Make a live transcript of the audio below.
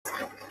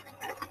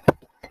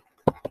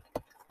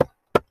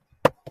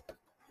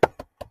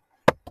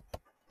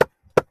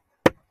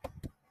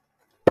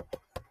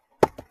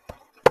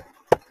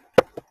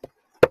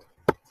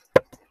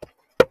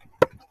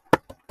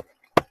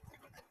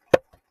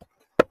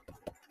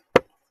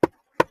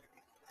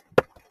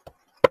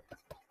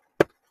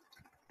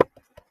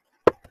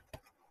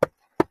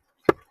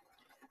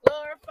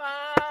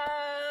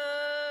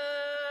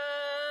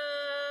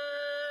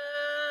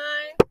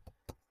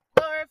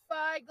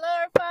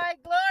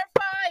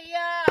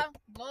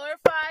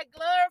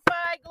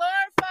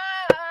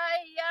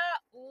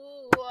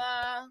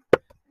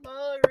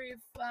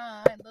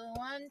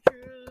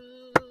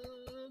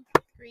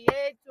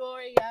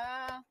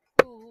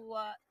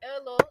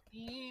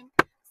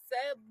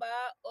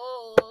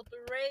Sabaoth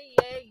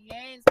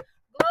reigns.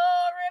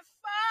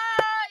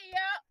 Glorify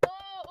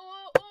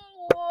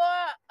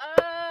Yahuah.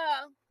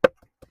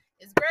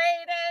 It's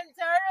great and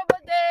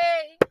terrible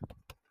day.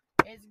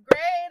 It's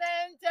great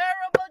and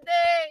terrible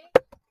day.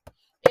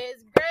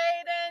 It's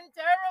great and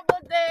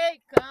terrible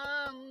day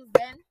comes,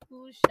 and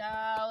who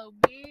shall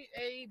be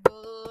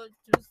able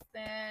to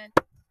stand?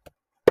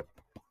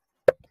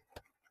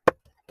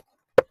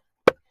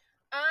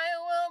 I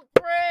will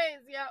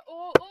praise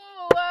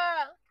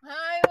Yahuah.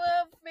 I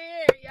will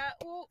fear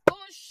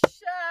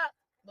Yahusha.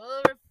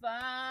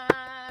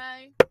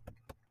 Glorify,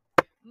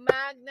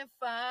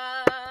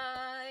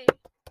 magnify,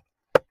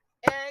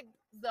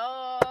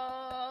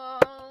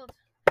 exalt,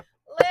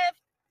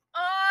 lift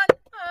on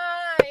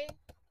high.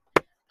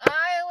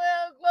 I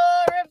will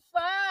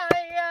glorify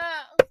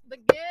the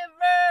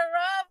giver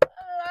of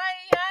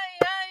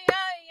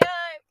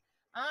life.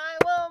 I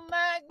will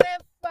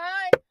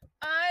magnify.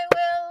 I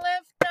will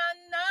lift on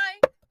high.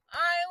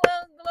 I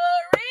will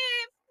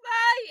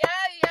glorify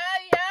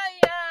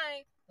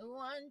the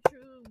one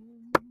true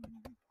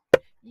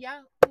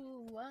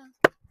Yahuah,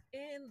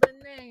 in the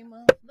name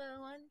of the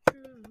one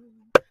true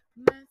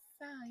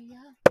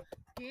Messiah,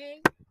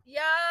 King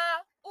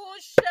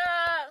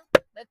Yahusha,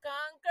 the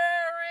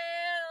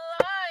conquering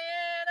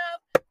Lion of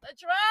the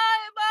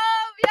tribe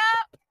of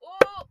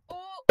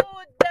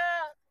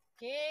Yahudah,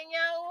 King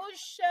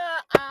Yahusha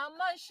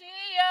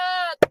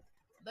Amashiach,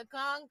 the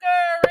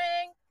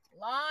conquering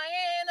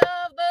Lion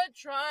of the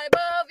tribe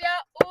of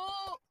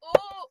Yahudah,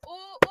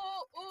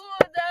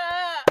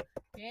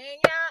 King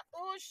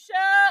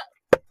Yahusha,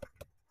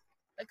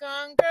 the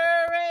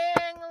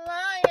conquering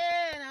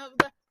Lion of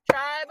the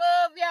tribe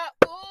of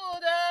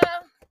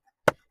Yahudah,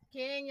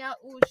 King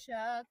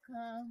Yahusha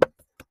comes,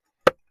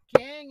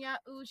 King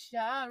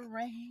Yahusha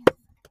reigns,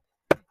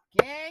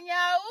 King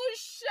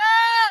Yahusha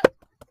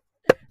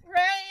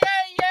reigns,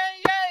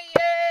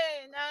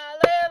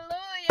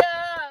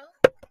 hallelujah.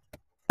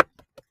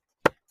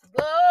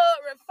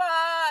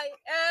 Glorify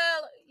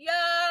El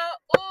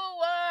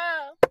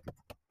Yahuah,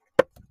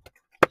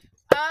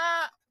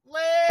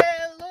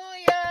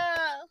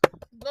 hallelujah.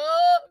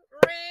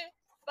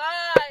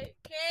 Glorify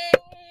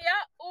King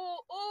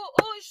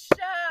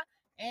Yahusha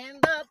in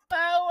the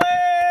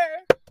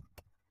power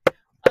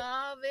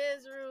of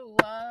his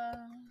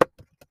ruah.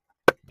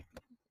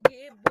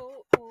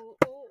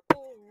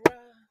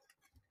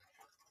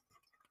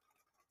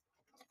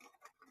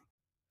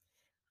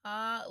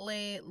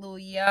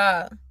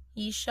 Hallelujah.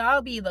 He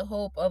shall be the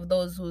hope of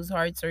those whose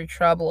hearts are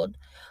troubled.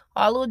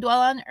 All who dwell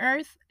on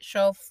earth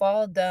shall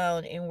fall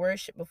down and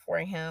worship before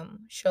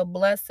him, shall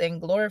bless and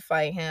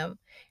glorify him,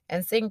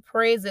 and sing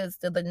praises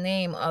to the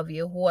name of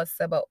Yahuah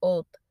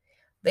Sabaoth.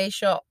 They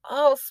shall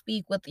all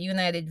speak with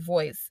united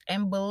voice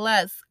and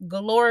bless,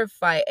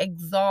 glorify,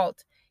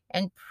 exalt,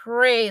 and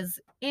praise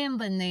in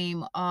the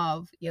name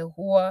of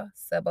Yahuah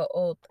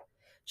Sabaoth.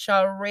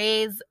 Shall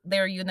raise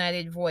their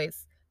united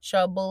voice,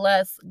 shall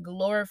bless,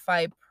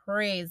 glorify,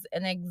 praise,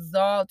 and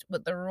exalt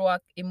with the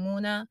Ruach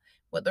Imuna,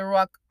 with the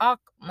Ruach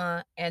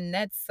Akma and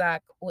Netzach,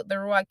 with the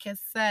Ruach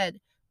Kesed,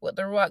 with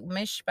the Ruach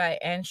Mishpai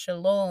and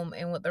Shalom,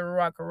 and with the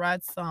Ruach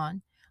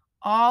Ratzon.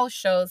 All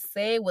shall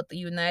say with the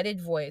united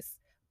voice,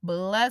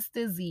 blessed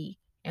is he,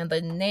 and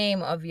the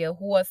name of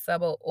Yahuah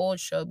Sabaoth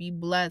shall be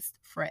blessed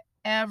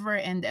forever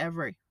and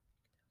ever.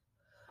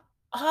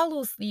 All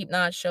who sleep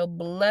not shall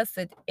bless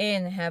it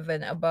in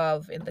heaven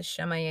above in the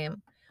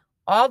Shemayim.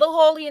 All the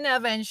holy in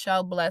heaven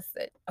shall bless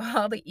it,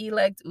 all the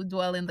elect who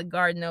dwell in the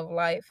garden of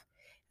life,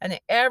 and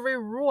every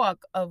ruach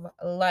of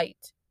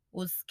light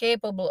who's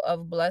capable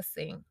of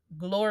blessing,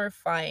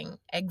 glorifying,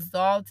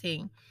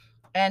 exalting,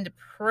 and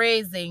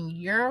praising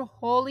your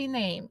holy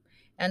name,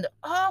 and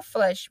all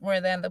flesh more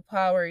than the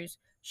powers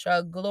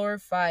shall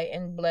glorify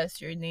and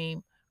bless your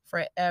name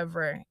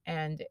forever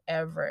and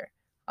ever.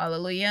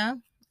 Hallelujah.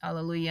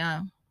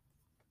 Hallelujah.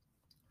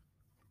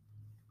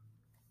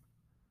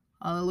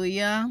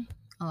 Hallelujah.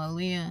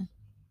 Hallelujah.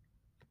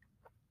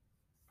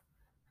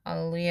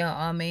 Hallelujah.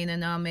 Amen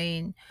and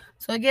amen.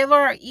 So give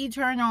our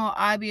eternal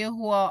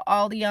Yahuah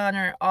all the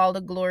honor, all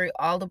the glory,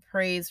 all the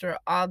praise for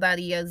all that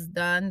he has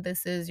done.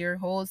 This is your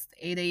host,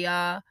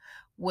 Adaya,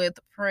 with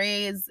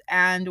praise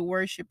and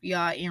worship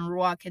Yah in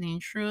Ruach and in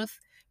truth.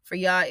 For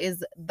Yah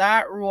is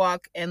that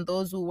Ruach, and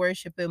those who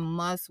worship him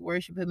must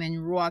worship him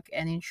in Ruach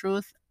and in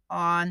truth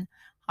on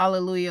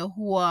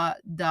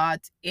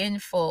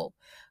hallelujah.info.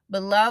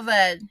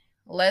 Beloved,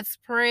 let's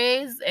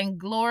praise and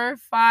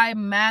glorify,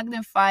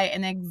 magnify,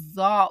 and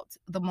exalt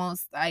the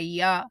Most High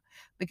Yah,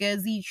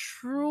 because he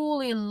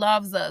truly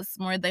loves us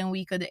more than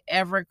we could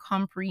ever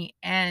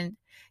comprehend.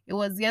 It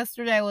was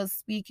yesterday I was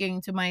speaking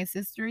to my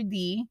sister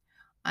D,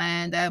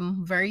 and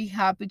I'm very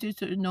happy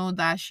to know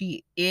that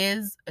she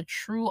is a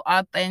true,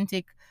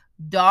 authentic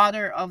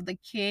daughter of the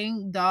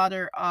King,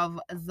 daughter of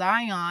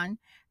Zion,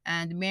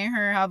 and me and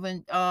her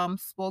haven't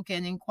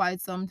spoken in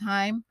quite some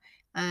time.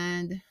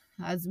 And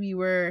as we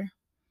were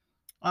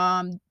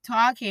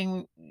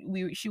talking,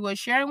 she was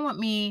sharing with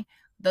me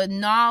the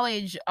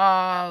knowledge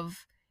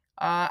of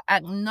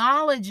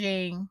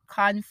acknowledging,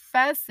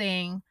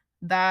 confessing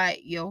that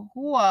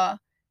Yahuah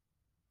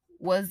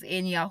was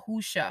in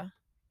Yahusha,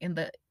 in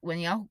the when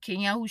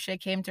King Yahusha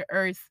came to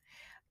earth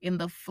in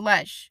the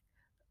flesh.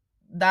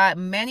 That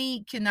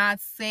many cannot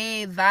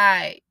say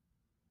that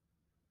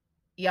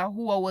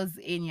Yahuah was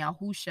in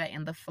Yahusha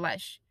in the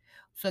flesh.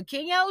 So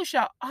King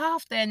Yahusha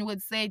often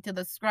would say to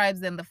the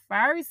scribes and the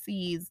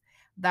Pharisees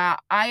that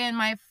I and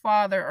my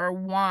Father are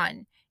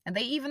one. And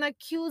they even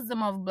accused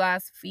him of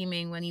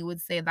blaspheming when he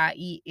would say that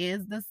he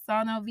is the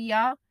Son of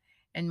Yah.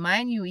 And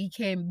mind you, he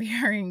came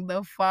bearing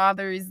the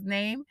Father's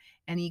name,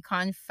 and he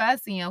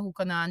confessed in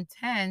Yahukanan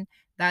 10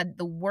 that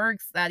the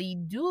works that he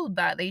do,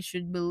 that they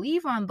should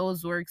believe on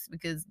those works,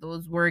 because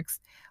those works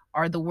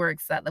are the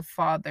works that the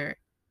Father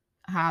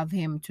have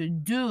him to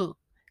do.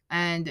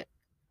 And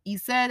he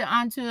said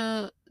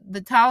unto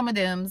the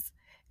Talmudims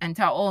and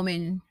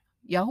Ta'omin,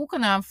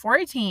 Yahukanan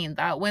 14,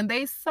 that when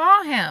they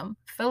saw him,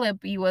 Philip,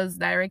 he was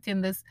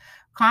directing this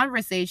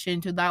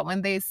conversation to, that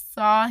when they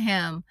saw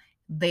him,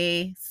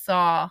 they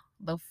saw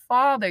the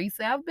Father. He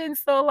said, I've been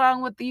so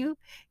long with you,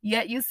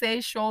 yet you say,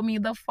 show me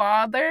the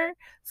Father.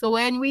 So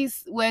when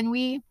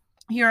we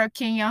hear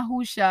King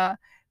Yahusha,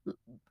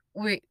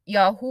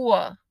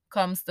 Yahuah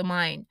comes to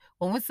mind.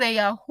 When we say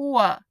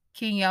Yahuah,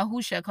 King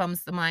Yahusha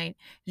comes to mind.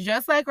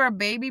 Just like our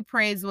baby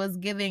praise was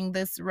giving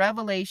this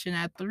revelation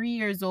at 3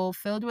 years old,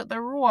 filled with the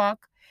Ruach,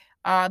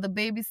 the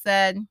baby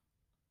said,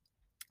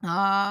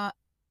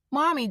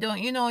 Mommy,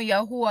 don't you know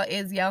Yahuah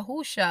is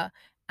Yahusha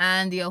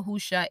and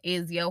Yahusha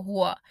is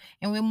Yahuah?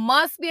 And we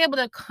must be able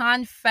to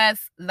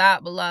confess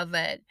that,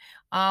 beloved.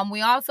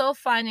 We also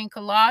find in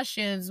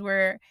Colossians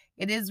where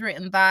it is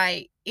written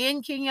that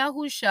in King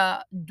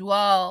Yahusha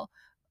dwell,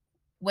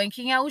 when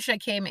King Yahusha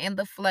came in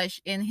the flesh,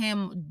 in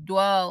him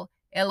dwell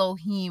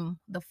Elohim,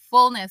 the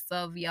fullness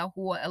of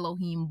Yahuah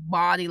Elohim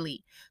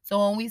bodily.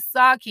 So when we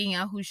saw King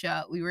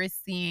Yahusha, we were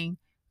seeing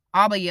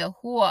Abba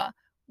Yahuah.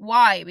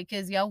 Why?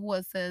 Because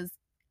Yahuah says,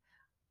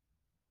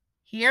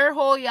 Hear,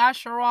 Ho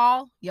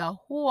Yasharal,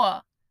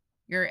 Yahuah,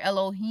 your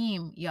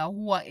Elohim.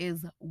 Yahuah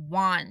is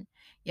one.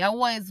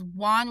 Yahuah is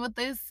one with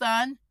his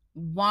son,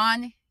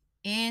 one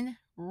in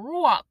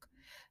Ruach.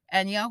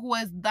 And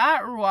Yahuah is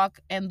that Ruach,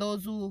 and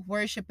those who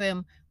worship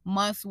him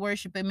must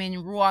worship him in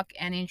Ruach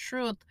and in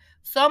truth.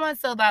 So much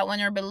so that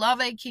when our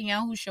beloved King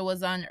Yahusha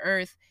was on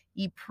earth,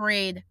 he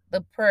prayed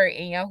the prayer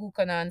in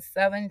Yahukanan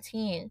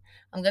 17.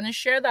 I'm going to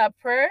share that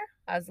prayer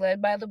as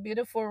led by the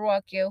beautiful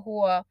Ruach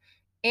Yahuah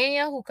in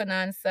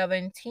Yahukanan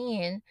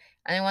 17.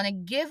 And I want to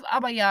give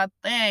Abba Yah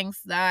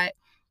thanks that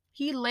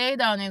he laid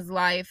down his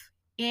life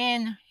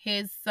in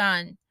his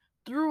son,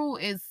 through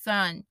his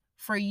son,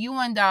 for you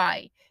and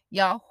I.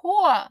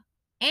 Yahuah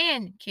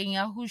and King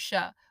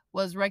Yahusha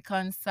was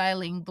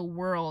reconciling the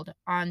world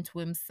unto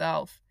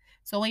himself.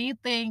 So when you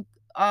think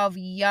of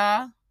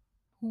Yahuah,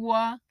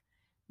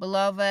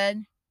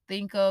 beloved,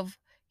 think of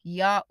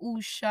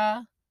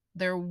Yahusha.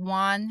 They're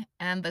one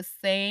and the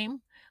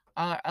same.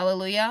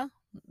 Hallelujah.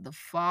 The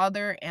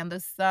Father and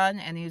the Son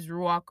and his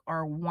Ruach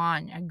are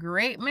one. A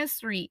great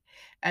mystery.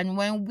 And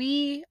when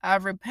we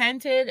have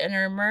repented and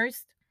are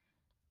immersed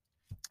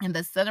in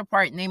the set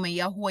apart name of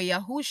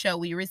Yahuah Yahusha,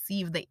 we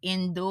receive the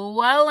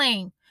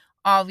indwelling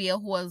of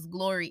Yahuwah's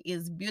glory,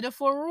 his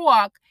beautiful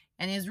Ruach,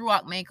 and his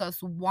Ruach make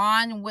us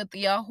one with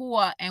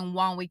Yahuah and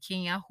one with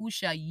King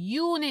Yahusha.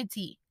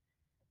 Unity.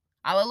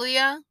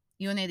 Hallelujah.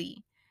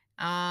 Unity.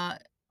 Uh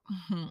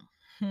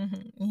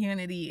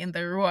Unity in the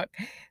Ruach.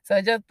 So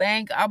I just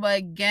thank Abba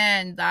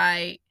again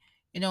that,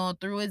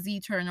 through his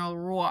eternal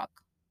Ruach,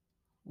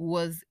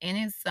 was in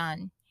his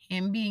son,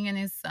 him being in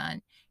his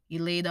son, he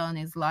laid down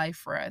his life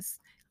for us.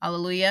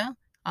 Hallelujah.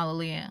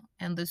 Hallelujah.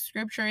 And the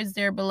scripture is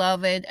there,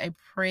 beloved. I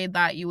pray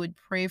that you would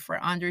pray for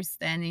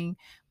understanding,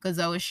 because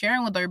I was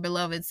sharing with our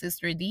beloved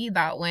sister D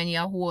that when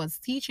Yahuwah was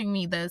teaching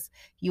me this,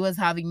 he was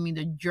having me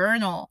to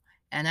journal,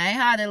 and I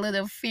had a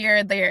little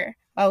fear there.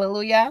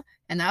 Hallelujah.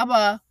 And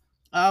Abba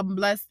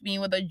blessed me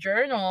with a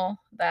journal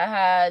that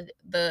had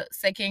the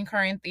 2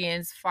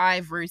 Corinthians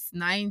 5 verse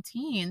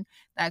 19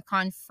 that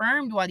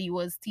confirmed what he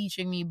was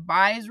teaching me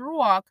by his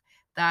Ruach,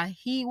 that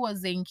he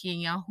was in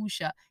King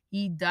Yahusha.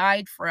 He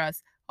died for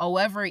us.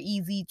 However,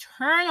 he's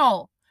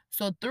eternal.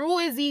 So through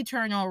his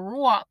eternal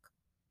Ruach,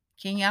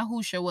 King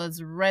Yahusha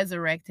was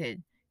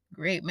resurrected.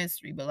 Great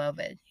mystery,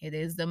 beloved. It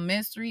is the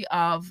mystery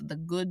of the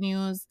good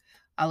news.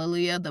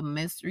 Hallelujah. The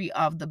mystery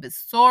of the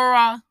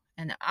Besorah.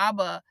 And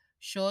Abba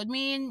showed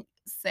me in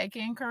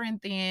 2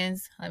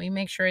 Corinthians. Let me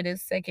make sure it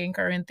is 2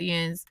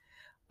 Corinthians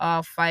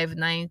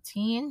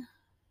 5:19.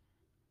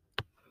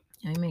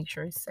 Let me make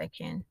sure it's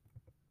second.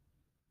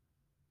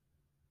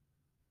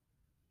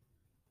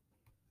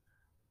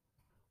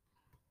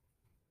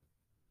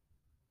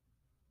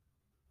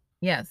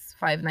 Yes,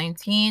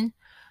 5:19.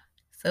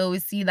 So we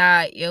see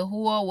that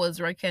Yahuwah was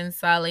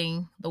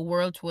reconciling the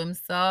world to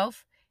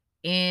himself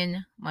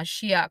in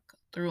Mashiach,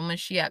 through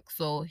Mashiach.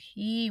 So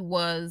he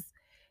was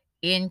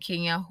in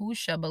King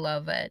Yahusha,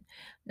 beloved.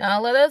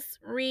 Now let us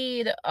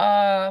read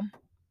let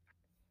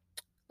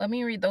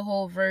me read the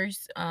whole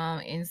verse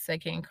in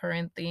 2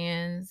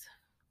 Corinthians.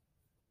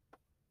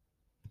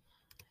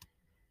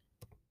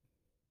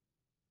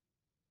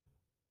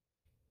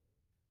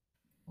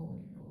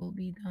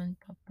 be done,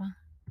 Papa.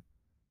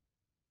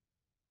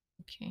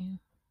 Okay.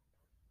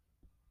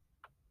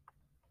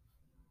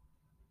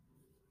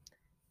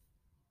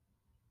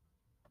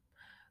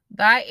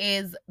 That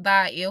is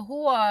that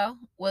Yahuah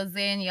was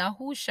in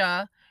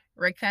Yahusha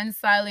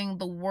reconciling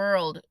the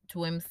world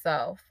to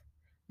himself,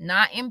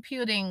 not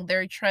imputing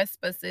their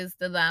trespasses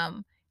to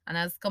them, and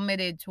has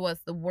committed to us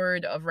the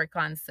word of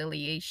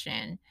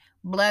reconciliation.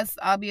 Bless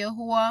Abba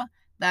Yahuah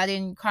that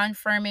in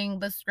confirming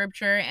the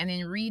scripture and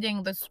in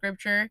reading the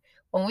scripture,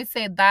 when we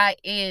say that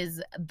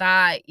is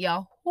that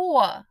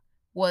Yahuah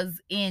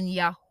was in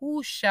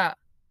Yahusha,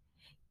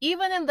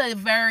 even in the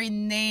very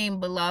name,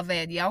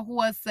 beloved,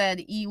 Yahuwah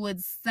said he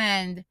would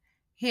send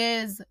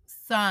his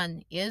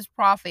son, his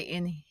prophet,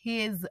 in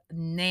his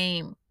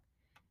name.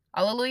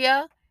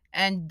 Hallelujah.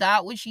 And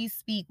that which he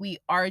speak, we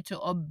are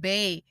to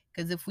obey.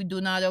 Because if we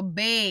do not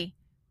obey,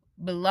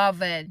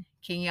 beloved,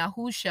 King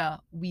Yahusha,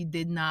 we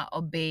did not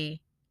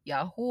obey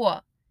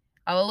Yahuwah.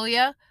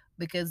 Hallelujah.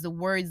 Because the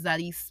words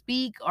that he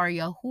speak are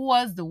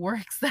Yahuwah's, the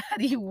works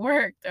that he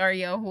worked are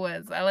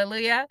Yahuwah's.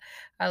 Hallelujah.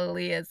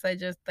 Hallelujah. So I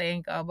just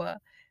thank Abba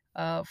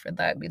for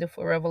that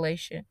beautiful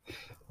revelation.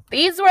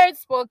 These words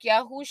spoke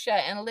Yahusha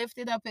and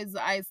lifted up his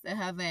eyes to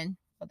heaven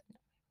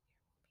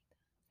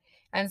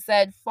and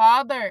said,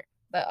 Father,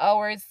 the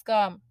hour is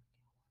come.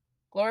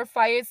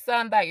 Glorify your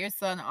son, that your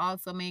son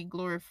also may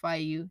glorify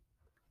you.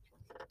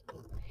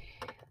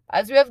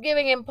 As you have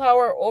given him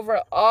power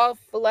over all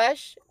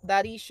flesh,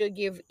 that he should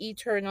give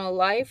eternal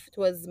life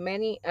to as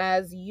many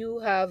as you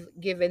have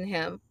given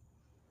him.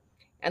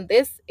 And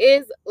this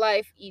is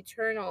life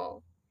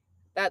eternal,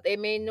 that they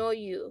may know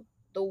you,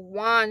 the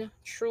one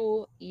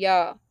true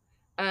Yah,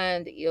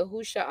 and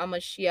Yahusha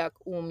Amashiach,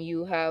 whom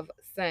you have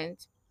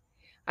sent.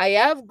 I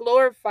have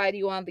glorified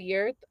you on the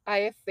earth. I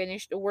have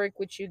finished the work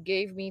which you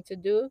gave me to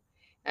do.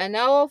 And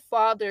now, O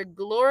Father,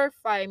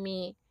 glorify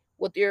me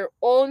with your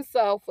own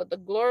self, with the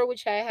glory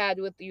which I had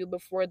with you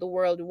before the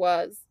world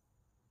was.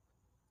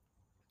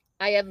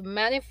 I have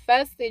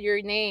manifested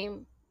your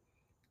name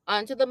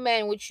unto the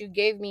men which you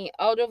gave me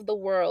out of the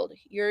world.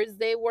 Yours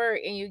they were,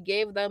 and you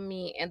gave them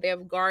me, and they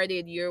have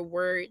guarded your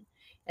word.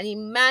 And he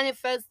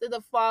manifested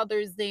the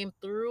Father's name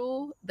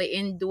through the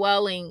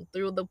indwelling,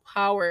 through the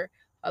power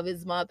of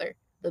his mother,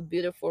 the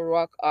beautiful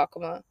Ruach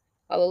Akama.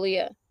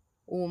 Hallelujah.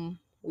 Whom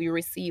we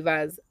receive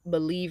as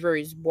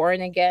believers,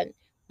 born again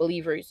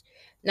believers.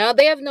 Now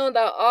they have known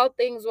that all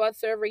things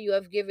whatsoever you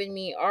have given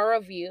me are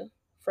of you,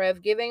 for I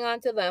have given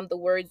unto them the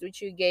words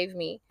which you gave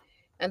me,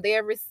 and they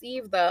have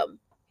received them,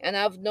 and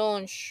have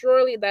known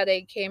surely that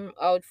I came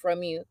out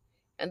from you,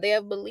 and they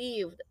have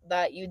believed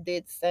that you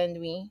did send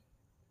me.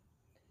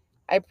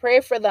 I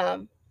pray for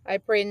them. I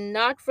pray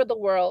not for the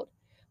world,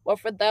 but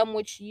for them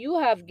which you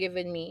have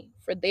given me,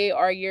 for they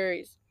are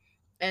yours,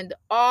 and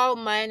all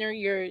mine are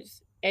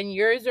yours, and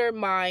yours are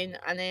mine,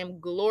 and I am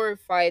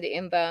glorified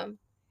in them.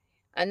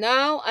 And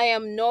now I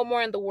am no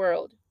more in the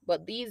world,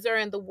 but these are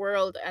in the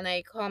world, and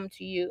I come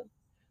to you.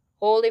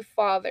 Holy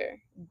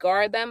Father,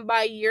 guard them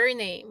by your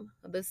name,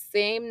 the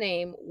same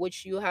name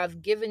which you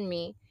have given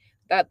me,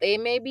 that they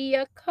may be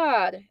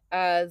Akkad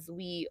as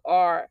we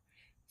are.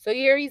 So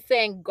here he's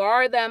saying,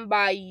 guard them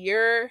by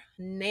your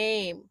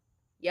name.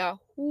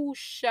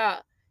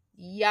 Yahusha.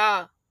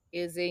 Yah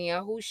is in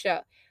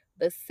Yahusha.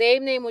 The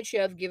same name which you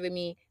have given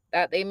me,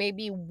 that they may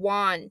be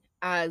one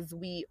as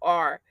we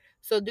are.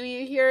 So do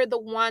you hear the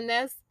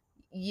oneness?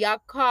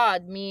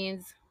 Yakad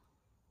means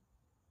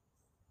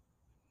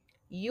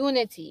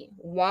unity,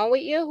 one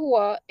with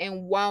Yahuwah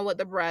and one with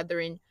the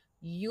brethren,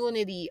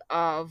 unity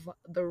of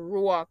the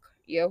Ruach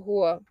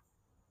Yahuwah.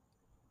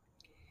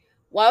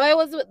 While I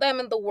was with them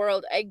in the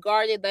world, I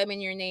guarded them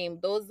in your name.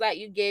 Those that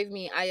you gave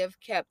me I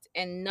have kept,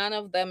 and none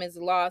of them is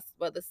lost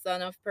but the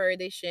son of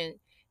perdition,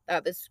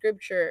 that the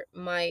scripture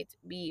might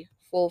be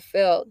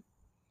fulfilled.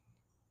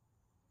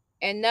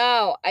 And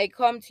now I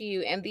come to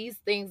you, and these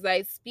things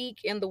I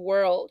speak in the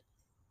world,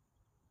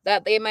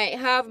 that they might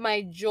have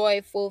my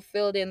joy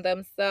fulfilled in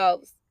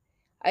themselves.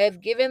 I have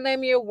given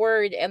them your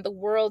word, and the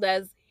world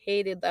has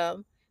hated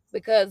them,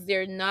 because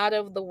they're not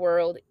of the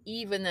world,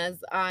 even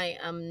as I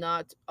am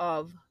not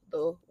of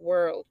the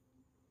world.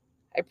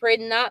 I pray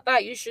not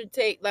that you should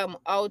take them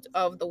out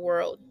of the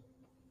world,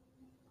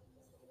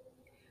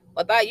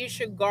 but that you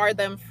should guard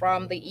them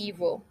from the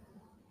evil.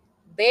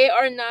 They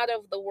are not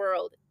of the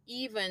world,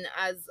 even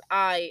as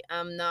I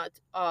am not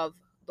of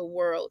the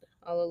world.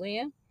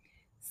 Hallelujah.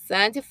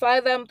 Sanctify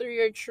them through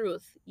your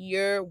truth.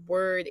 Your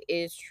word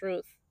is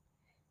truth.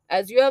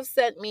 As you have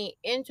sent me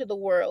into the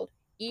world,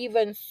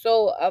 even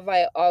so have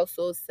I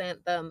also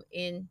sent them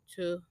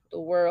into the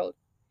world.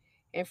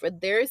 And for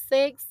their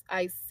sakes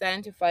I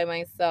sanctify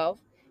myself,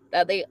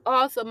 that they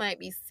also might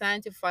be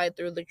sanctified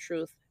through the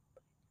truth.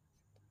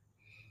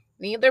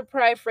 Neither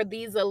pray for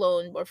these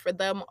alone, but for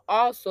them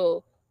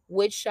also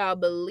which shall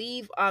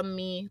believe on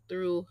me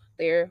through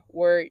their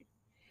word,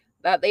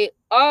 that they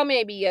all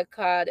may be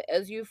Akkad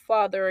as you,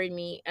 Father, in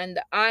me, and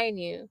I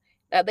knew,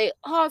 that they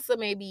also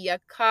may be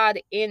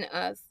Akkad in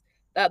us,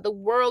 that the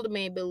world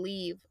may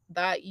believe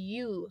that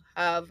you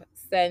have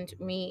sent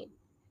me.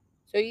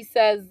 So he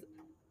says,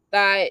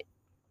 that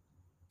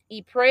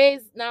he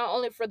prays not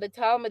only for the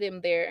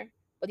Talmudim there,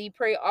 but he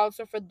pray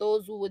also for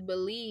those who would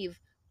believe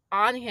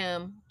on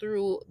him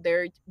through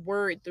their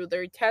word, through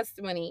their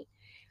testimony.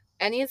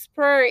 And his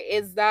prayer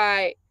is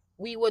that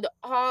we would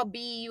all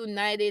be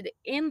united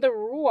in the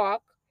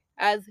Ruach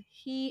as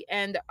he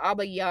and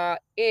Abba Yah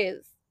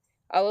is.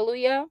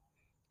 Hallelujah.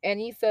 And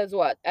he says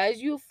what?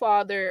 As you,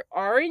 Father,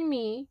 are in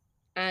me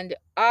and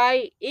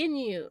I in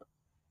you.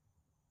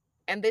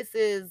 And this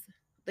is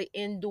the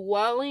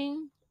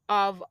indwelling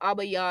of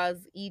Abba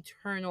Yah's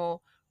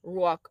eternal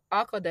Ruach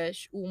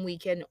HaKodesh, whom we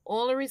can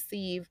only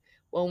receive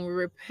when we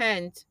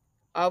repent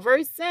of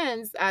our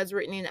sins, as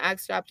written in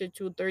Acts chapter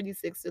 2,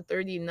 36 to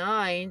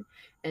 39,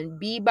 and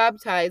be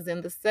baptized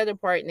in the set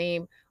apart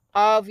name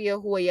of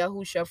Yahuah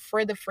Yahusha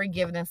for the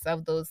forgiveness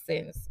of those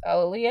sins.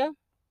 Hallelujah.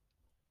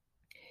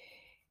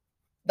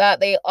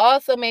 That they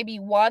also may be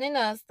one in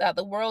us, that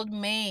the world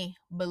may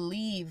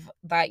believe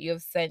that you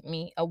have sent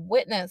me, a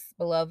witness,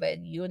 beloved,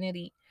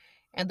 unity.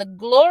 And the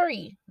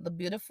glory, the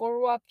beautiful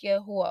Ruach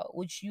Yahuah,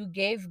 which you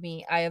gave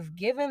me, I have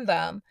given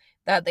them,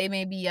 that they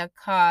may be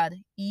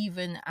Akkad,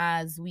 even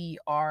as we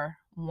are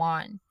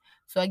one.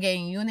 So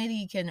again,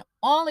 unity can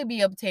only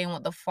be obtained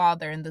with the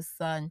Father and the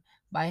Son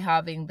by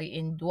having the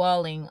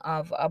indwelling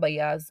of Abba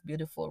Yah's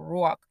beautiful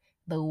Ruach,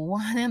 the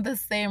one and the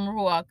same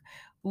Ruach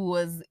who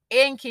was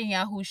in King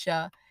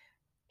Yahusha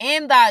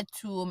in that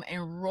tomb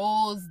and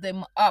rose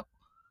them up.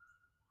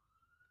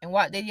 And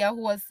what did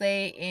Yahuwah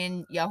say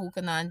in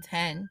Yahukanan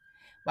 10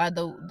 by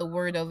the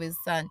word of his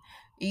son?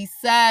 He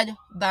said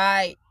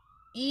that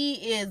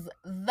he is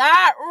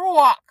that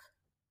Ruach,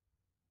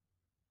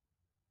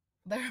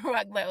 the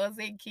Ruach that was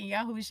in King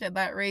Yahusha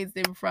that raised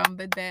him from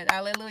the dead.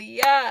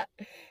 Hallelujah.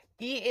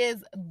 He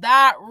is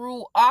that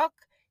Ruach,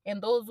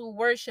 and those who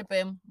worship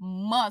him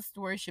must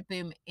worship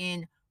him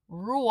in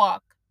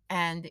Ruach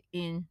and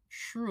in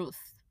truth.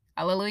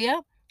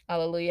 Hallelujah.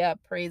 Hallelujah.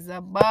 Praise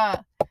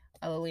Abba.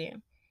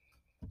 Hallelujah.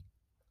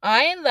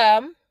 I in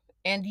them,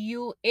 and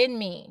you in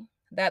me,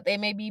 that they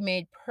may be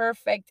made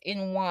perfect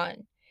in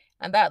one,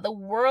 and that the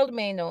world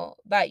may know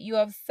that you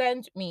have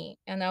sent me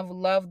and have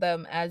loved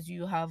them as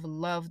you have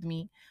loved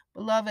me.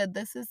 Beloved,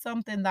 this is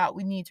something that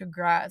we need to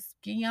grasp.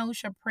 King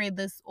Yahusha prayed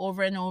this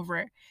over and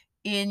over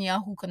in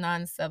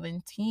Yahukanan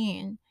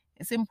 17.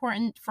 It's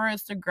important for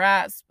us to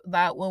grasp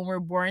that when we're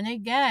born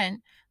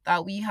again,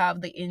 that we have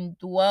the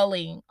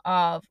indwelling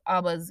of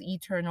Abba's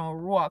eternal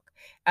Ruach.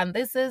 And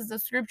this is the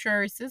scripture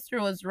our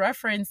sister was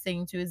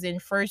referencing to, is in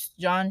 1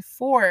 John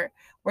 4,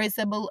 where it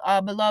said,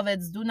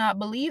 beloveds, do not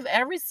believe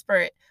every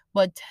spirit,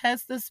 but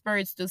test the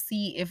spirits to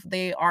see if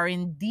they are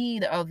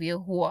indeed of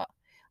Yahuwah.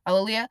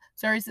 Hallelujah.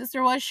 So our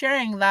sister was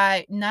sharing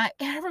that not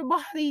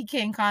everybody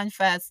can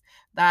confess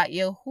that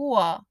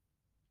Yahuwah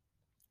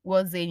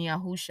was in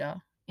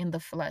Yahusha in the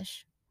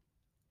flesh.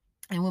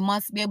 And we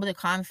must be able to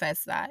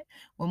confess that.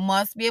 We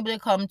must be able to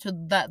come to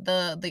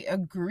the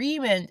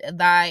agreement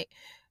that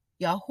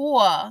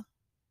Yahuwah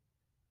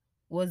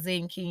was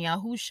in King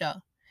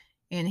Yahusha.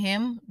 In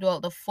him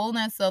dwelt the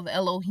fullness of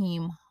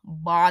Elohim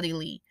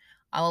bodily.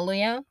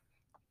 Hallelujah.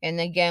 And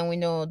again, we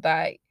know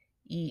that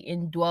he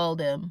indwelled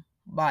them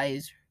by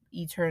his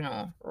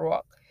eternal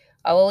Ruach.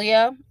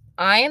 Hallelujah.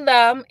 I and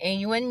them, and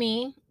you and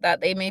me,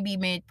 that they may be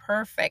made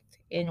perfect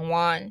in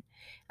one,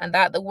 and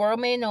that the world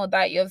may know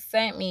that you have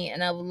sent me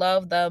and have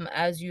loved them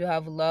as you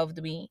have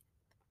loved me.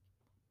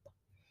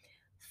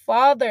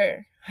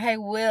 Father, I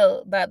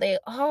will that they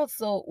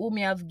also, whom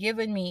you have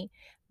given me,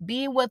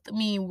 be with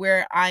me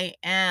where I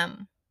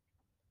am,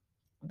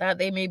 that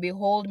they may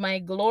behold my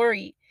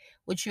glory,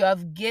 which you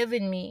have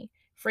given me.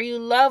 For you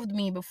loved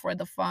me before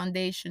the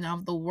foundation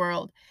of the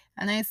world.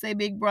 And I say,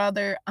 big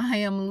brother, I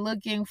am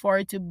looking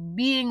forward to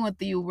being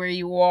with you where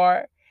you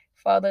are.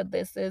 Father,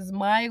 this is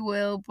my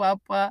will,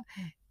 Papa.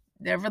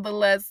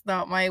 Nevertheless,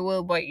 not my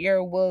will, but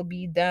your will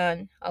be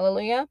done.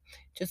 Hallelujah.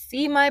 To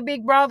see my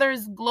big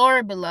brother's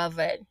glory,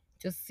 beloved.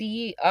 To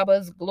see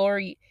Abba's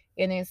glory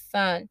in his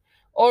son.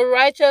 O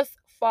righteous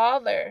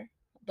Father,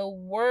 the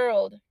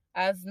world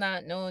has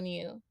not known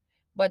you,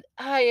 but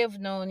I have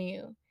known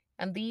you,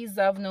 and these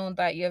have known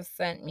that you have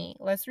sent me.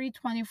 Let's read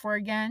 24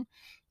 again.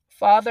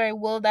 Father, I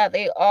will that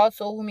they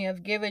also whom you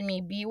have given me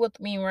be with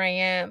me where I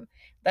am,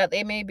 that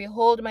they may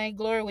behold my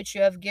glory which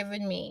you have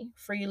given me.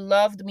 For you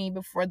loved me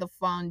before the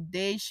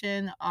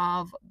foundation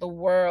of the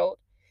world.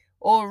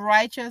 O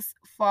righteous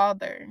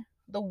Father,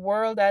 the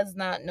world has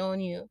not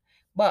known you,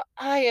 but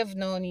I have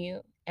known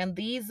you, and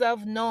these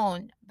have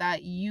known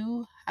that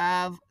you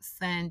have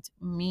sent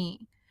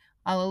me.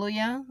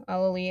 Hallelujah,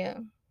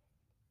 hallelujah.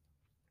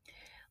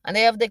 And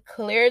they have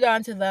declared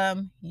unto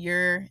them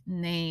your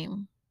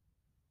name.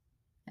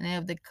 And I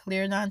have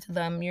declared unto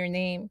them your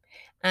name,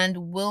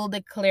 and will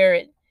declare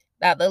it,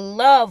 that the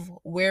love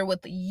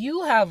wherewith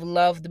you have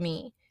loved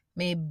me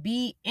may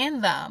be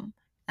in them,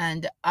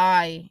 and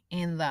I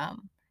in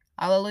them.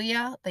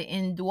 Hallelujah. The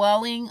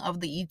indwelling of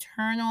the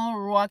eternal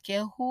Ruach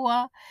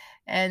Yahuwah.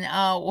 And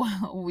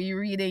we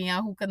read in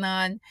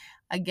Yahukanan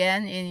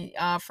again in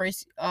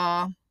first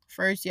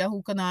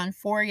Yahukanan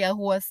 4,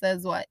 Yahuwah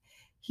says what?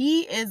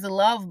 He is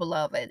love,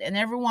 beloved, and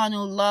everyone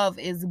who love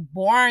is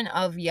born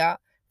of Yah,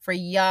 for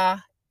Yah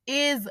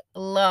is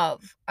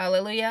love.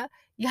 Hallelujah.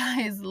 Yah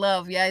is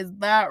love. Yah is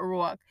that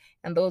rock.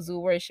 And those who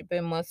worship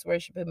him must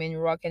worship him in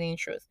rock and in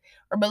truth.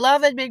 Our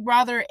beloved big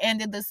brother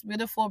ended this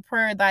beautiful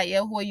prayer that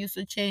Yahuah used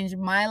to change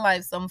my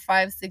life some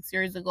 5, 6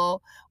 years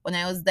ago when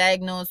I was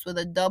diagnosed with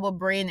a double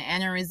brain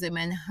aneurysm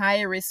and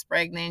high risk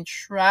pregnant,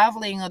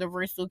 traveling out of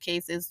her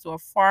suitcases to a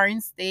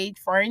foreign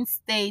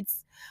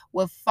states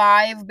with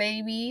 5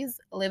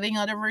 babies, living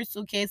out of her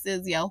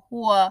suitcases.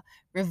 Yahuah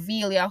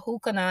revealed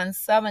Yahukanan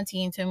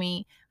 17 to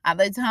me. At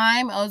the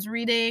time, I was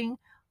reading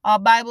a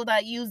Bible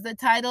that used the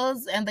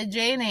titles and the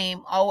J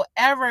name.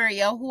 However,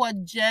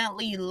 Yahuah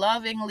gently,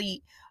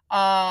 lovingly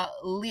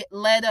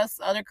led us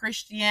out of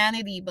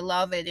Christianity,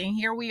 beloved. And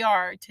here we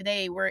are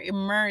today. We're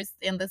immersed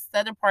in the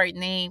set apart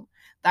name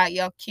that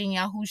your King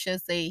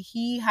Yahusha say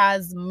he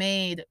has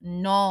made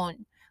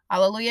known.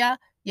 Hallelujah.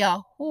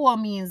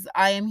 Yahuah means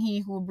I am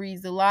he who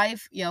breathes the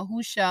life.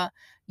 Yahusha,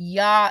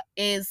 Yah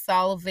is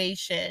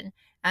salvation.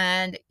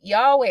 And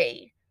Yahweh,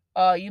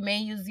 you may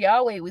use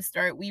Yahweh.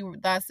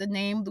 That's the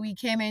name that we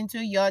came into.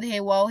 Yod He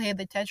Waw He,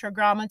 the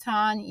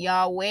Tetragrammaton,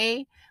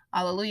 Yahweh.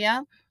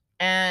 Hallelujah.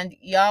 And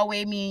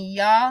Yahweh means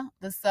Yah,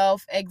 the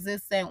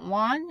self-existent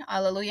one.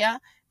 Hallelujah.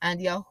 And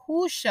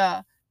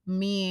Yahusha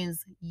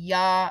means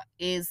Yah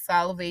is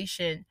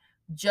salvation.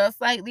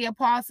 Just like the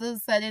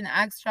apostles said in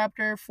Acts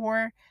chapter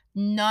 4,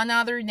 none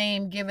other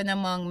name given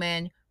among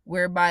men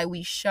whereby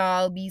we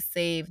shall be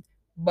saved,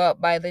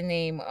 but by the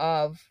name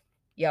of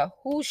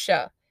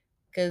Yahusha.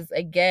 Because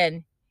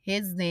again,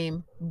 his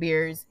name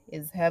bears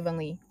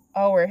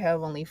our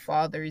heavenly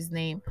Father's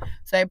name.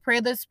 So I pray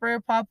this prayer,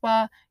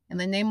 Papa, in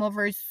the name of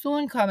our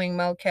soon coming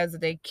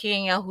Melchizedek,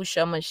 King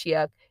Yahusha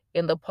Mashiach,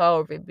 in the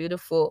power of a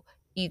beautiful,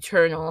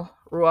 eternal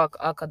Ruach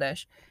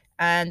Akadesh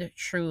and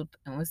truth.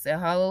 And we say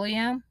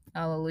hallelujah,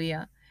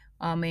 hallelujah,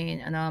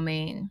 amen, and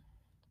amen.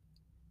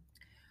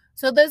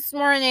 So this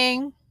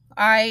morning,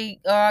 I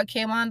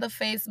came on the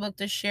Facebook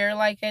to share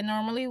like I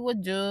normally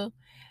would do.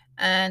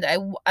 And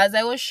as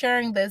I was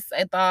sharing this,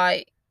 I thought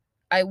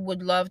I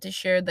would love to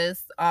share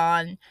this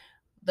on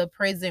the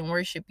praise and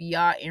worship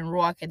Yah in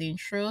Ruach and in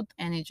truth.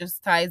 And it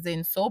just ties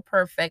in so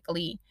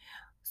perfectly.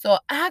 So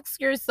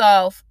ask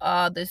yourself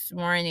this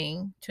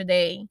morning,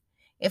 today,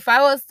 if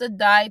I was to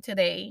die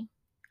today,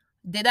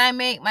 did I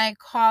make my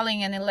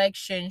calling and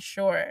election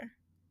sure?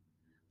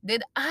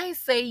 Did I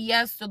say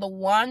yes to the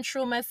one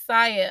true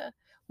Messiah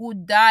who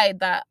died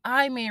that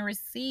I may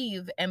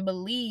receive and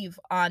believe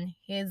on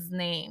his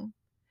name?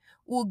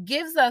 Who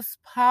gives us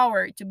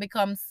power to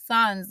become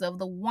sons of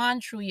the one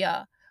true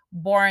Yah,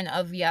 born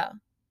of Yah.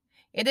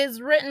 It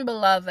is written,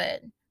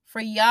 beloved,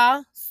 for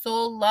Yah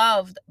so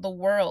loved the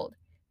world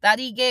that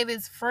he gave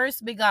his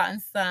first begotten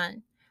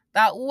Son,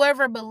 that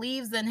whoever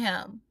believes in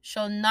him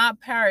shall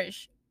not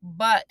perish,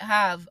 but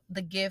have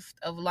the gift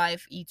of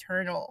life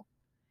eternal.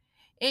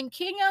 In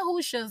King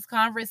Yahusha's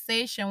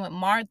conversation with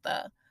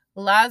Martha,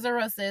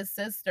 Lazarus'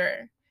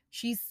 sister,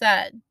 she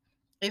said,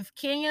 if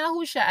King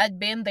Yahusha had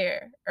been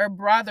there, her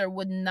brother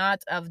would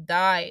not have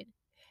died.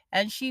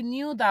 And she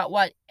knew that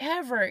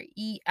whatever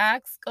he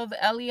asked of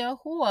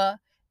Eliyahuah,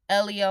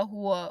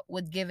 Eliyahuah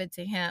would give it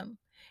to him.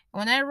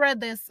 When I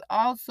read this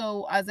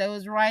also as I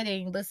was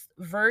writing this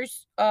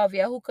verse of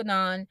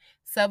Yahukanan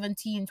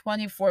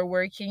 17:24,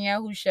 where King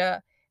Yahusha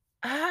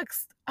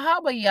asked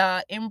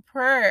Abaya in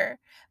prayer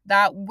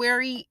that where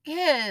he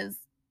is,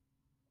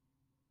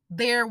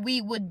 there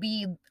we would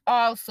be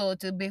also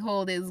to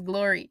behold his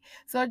glory.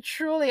 So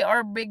truly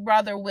our big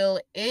brother will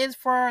is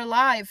for our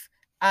life,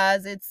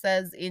 as it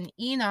says in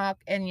Enoch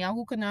and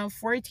Yahukanan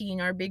 14.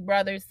 Our big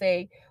brother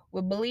say,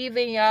 we believe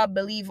in Yah,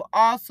 believe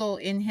also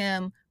in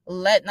him.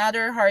 Let not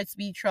our hearts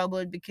be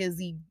troubled, because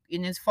he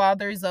in his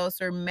father's house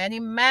are many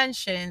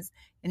mansions,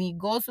 and he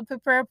goes to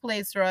prepare a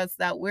place for us,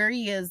 that where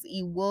he is,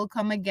 he will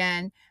come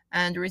again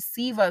and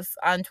receive us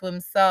unto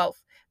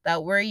himself,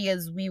 that where he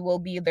is, we will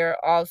be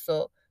there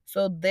also.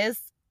 So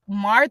this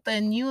Martha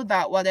knew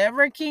that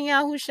whatever King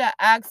Yahusha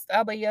asked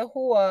Abba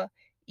Yahuah,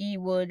 he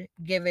would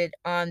give it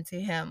unto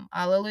him.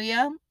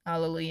 Hallelujah.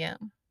 Hallelujah.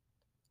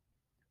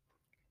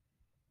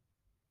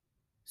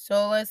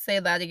 So let's say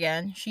that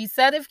again. She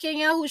said if King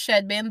Yahusha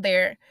had been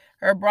there,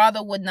 her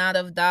brother would not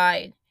have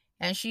died.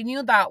 And she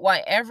knew that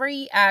whatever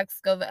he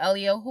asked of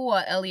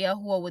Eliyahuah,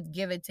 Eliyahuah would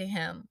give it to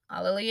him.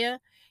 Hallelujah.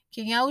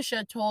 King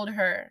Yahusha told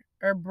her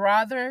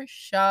brother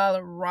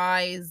shall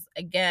rise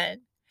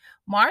again.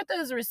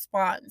 Martha's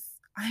response,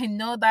 I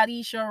know that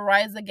he shall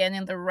rise again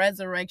in the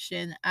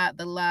resurrection at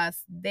the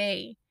last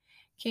day.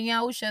 King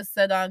Yahusha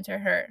said unto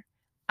her,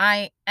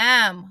 I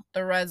am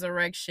the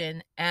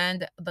resurrection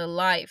and the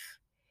life.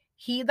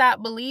 He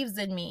that believes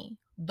in me,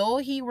 though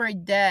he were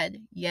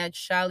dead, yet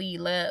shall he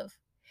live.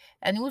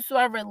 And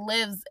whosoever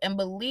lives and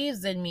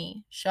believes in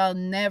me shall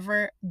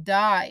never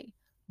die.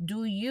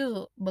 Do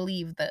you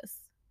believe this?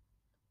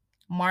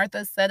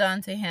 Martha said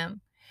unto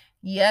him,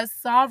 Yes,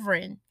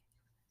 sovereign.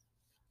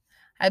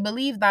 I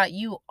believe that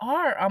you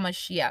are a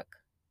Mashiach,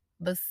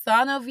 the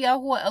son of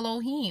Yahuah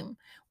Elohim,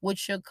 which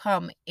should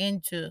come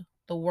into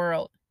the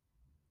world.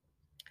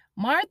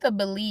 Martha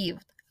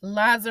believed,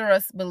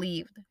 Lazarus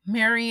believed,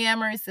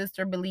 Miriam, her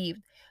sister,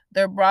 believed.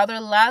 Their brother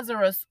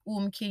Lazarus,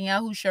 whom King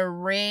Yahusha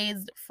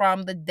raised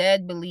from the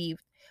dead,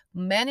 believed.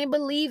 Many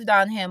believed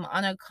on him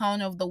on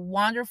account of the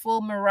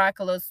wonderful,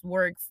 miraculous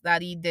works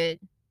that he did.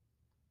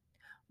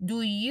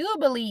 Do you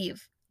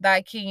believe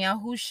that King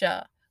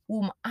Yahusha,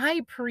 whom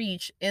I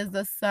preach, is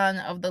the Son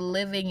of the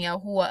living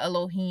Yahuah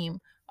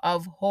Elohim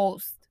of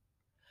hosts?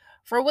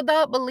 For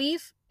without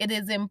belief, it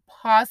is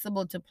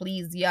impossible to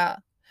please Yah.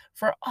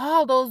 For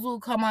all those who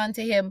come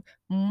unto him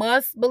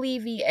must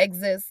believe he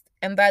exists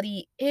and that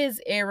he is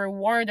a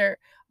rewarder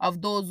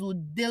of those who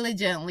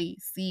diligently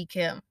seek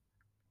him.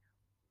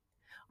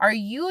 Are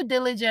you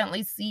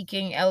diligently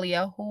seeking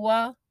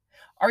Yahuah?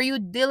 Are you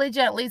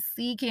diligently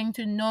seeking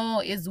to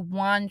know is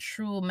one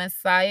true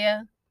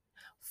Messiah?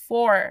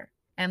 4.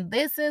 And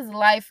this is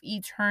life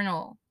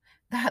eternal,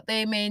 that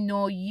they may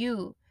know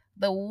you,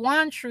 the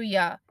one true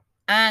Yah,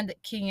 and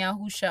King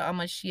Yahusha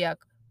HaMashiach,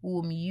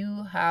 whom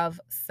you have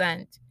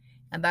sent.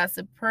 And that's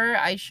a prayer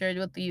I shared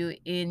with you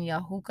in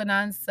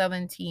Yahukanan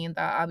 17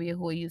 that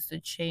Abihu used to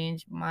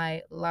change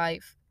my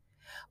life.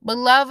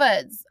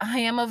 Beloveds, I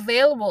am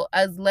available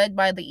as led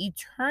by the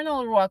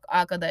eternal Ruach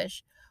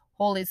Akadesh,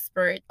 Holy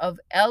Spirit of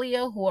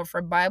Eliyahu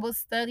for Bible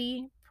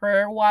study,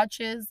 prayer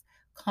watches,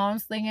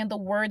 counseling in the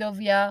Word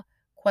of Yah,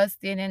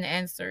 question and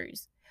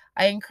answers.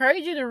 I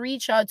encourage you to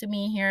reach out to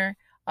me here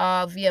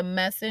via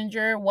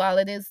Messenger while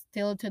it is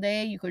still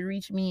today. You could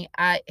reach me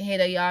at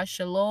Hedayah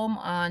Shalom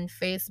on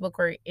Facebook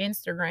or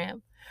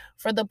Instagram.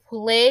 For the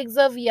plagues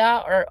of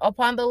Yah are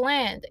upon the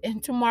land,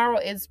 and tomorrow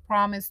is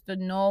promised to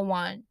no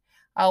one.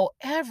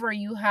 However,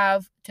 you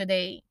have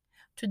today.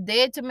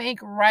 Today to make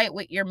right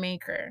with your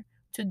Maker.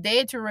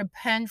 Today to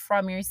repent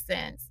from your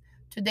sins.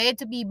 Today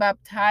to be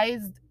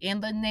baptized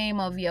in the name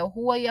of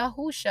Yahuah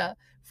Yahusha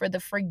for the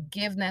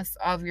forgiveness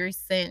of your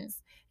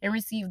sins and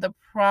receive the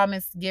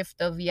promised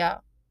gift of Yah.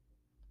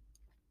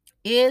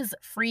 Is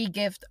free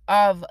gift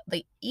of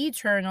the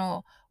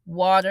eternal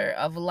water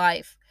of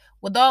life,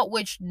 without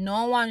which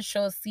no one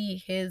shall see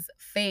his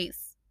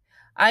face.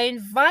 I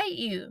invite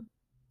you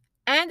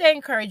and I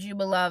encourage you,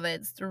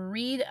 beloveds, to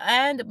read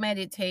and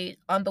meditate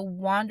on the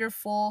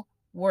wonderful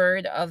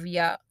word of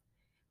Yah.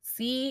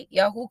 See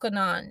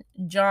Yahukanan,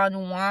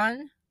 John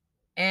 1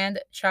 and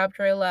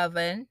chapter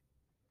 11,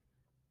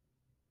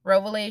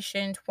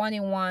 Revelation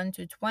 21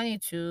 to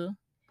 22,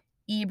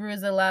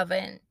 Hebrews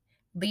 11.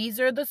 These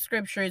are the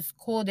scriptures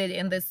quoted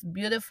in this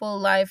beautiful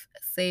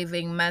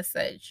life-saving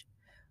message.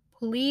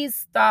 Please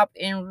stop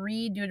and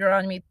read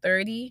Deuteronomy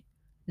 30,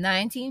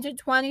 19 to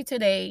 20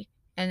 today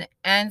and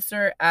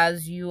answer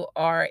as you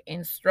are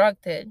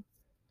instructed.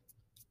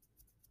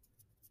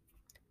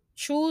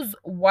 Choose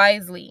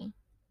wisely.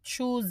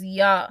 Choose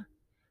Yah.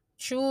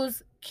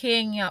 Choose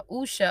King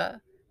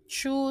Yahusha.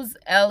 Choose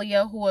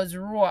Eliyahu's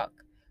Ruach.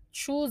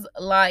 Choose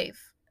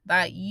life,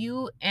 that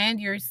you and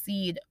your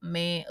seed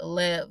may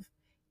live.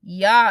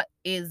 Yah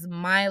is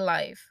my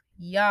life.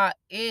 Yah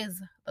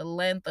is the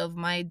length of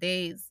my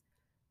days.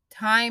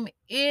 Time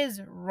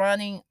is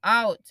running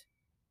out.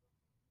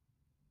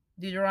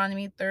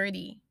 Deuteronomy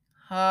 30.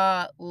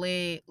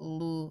 Hallelujah.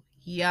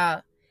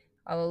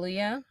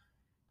 Hallelujah.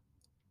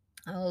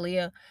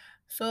 Hallelujah.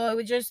 So I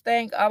would just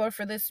thank Abba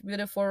for this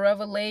beautiful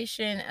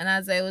revelation. And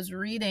as I was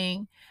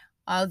reading,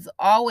 as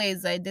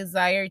always, I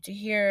desire to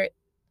hear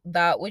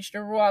that which the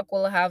Ruach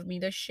will have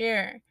me to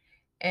share.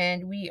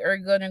 And we are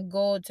going to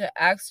go to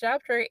Acts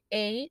chapter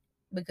 8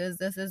 because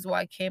this is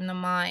what came to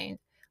mind.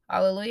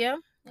 Hallelujah.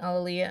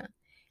 Hallelujah.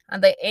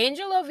 And the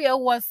angel of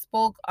Yahuah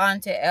spoke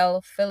unto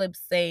Philip,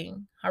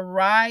 saying,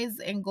 Arise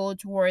and go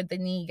toward the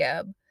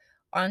Negeb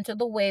onto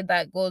the way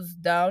that goes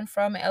down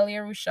from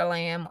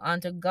Jerusalem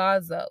unto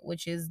Gaza,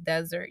 which is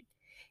desert.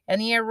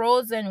 And he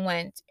arose and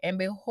went, and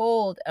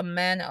behold, a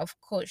man of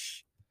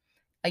Cush,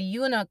 a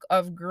eunuch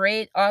of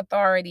great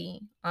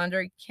authority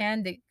under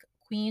Candace,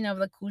 queen of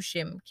the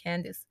Cushim,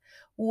 Candace,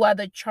 who had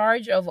the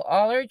charge of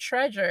all her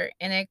treasure,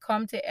 and had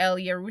come to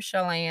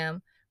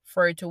Jerusalem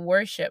for to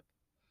worship,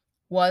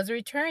 was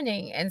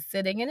returning and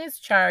sitting in his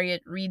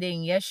chariot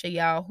reading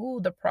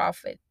Yeshayahu the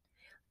prophet.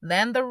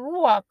 Then the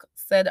Ruach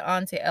said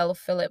unto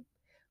Philip,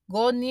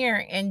 Go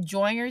near and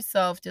join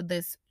yourself to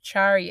this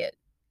chariot.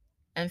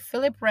 And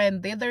Philip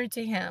ran thither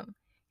to him,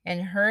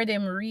 and heard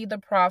him read the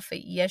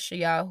prophet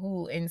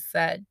Yeshayahu, and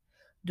said,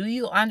 Do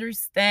you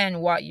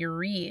understand what you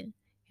read?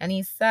 And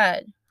he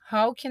said,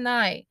 How can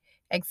I,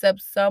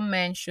 except some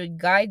man should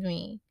guide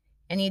me?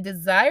 And he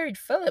desired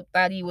Philip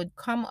that he would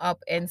come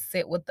up and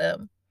sit with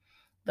them.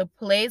 The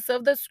place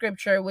of the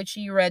scripture which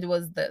he read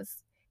was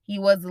this: He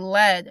was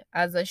led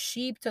as a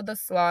sheep to the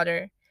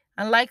slaughter,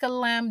 and like a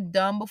lamb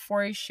dumb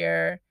before his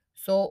shearer,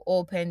 so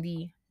opened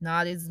he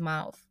not his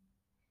mouth.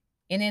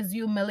 In his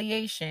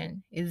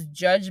humiliation, his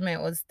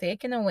judgment was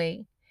taken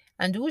away.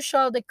 And who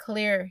shall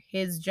declare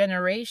his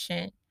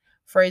generation?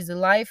 For his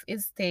life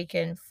is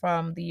taken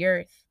from the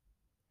earth.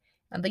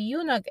 And the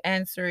eunuch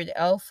answered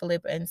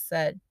Philip and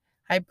said,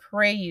 I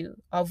pray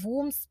you, of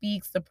whom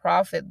speaks the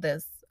prophet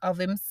this, of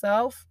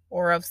himself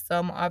or of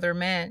some other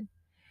man?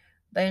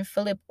 Then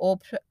Philip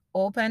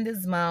opened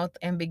his mouth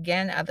and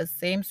began at the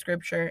same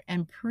scripture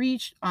and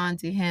preached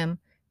unto him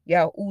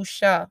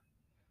Yahusha.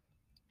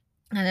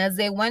 And as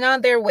they went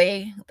on their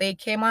way, they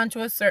came unto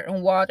a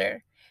certain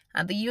water.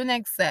 And the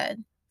eunuch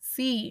said,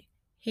 See,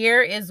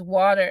 here is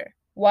water.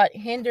 What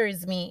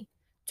hinders me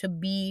to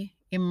be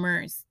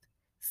immersed?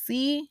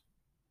 See,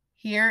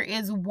 here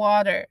is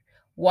water.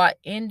 What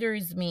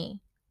hinders me?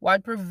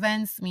 What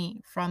prevents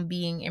me from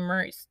being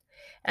immersed?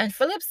 And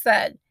Philip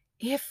said,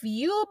 If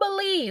you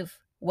believe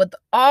with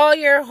all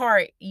your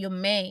heart, you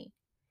may.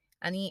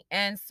 And he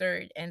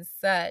answered and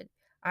said,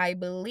 I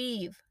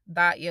believe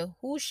that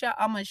Yahusha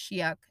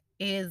Amashiach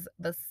is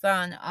the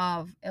Son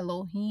of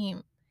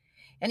Elohim.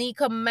 And he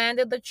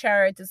commanded the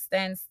chariot to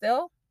stand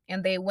still,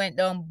 and they went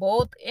down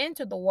both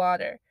into the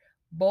water,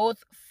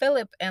 both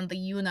Philip and the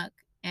eunuch,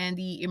 and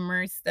he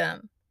immersed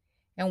them.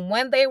 And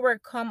when they were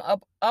come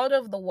up out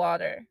of the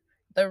water,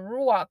 the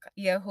Ruach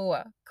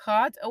Yahuah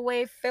caught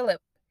away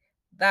Philip,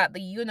 that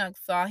the eunuch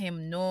saw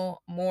him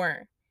no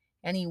more.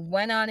 And he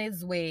went on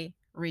his way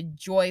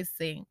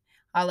rejoicing.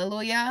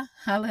 Hallelujah.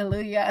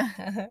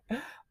 Hallelujah.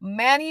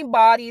 Many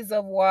bodies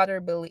of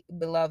water,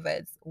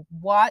 beloveds.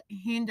 What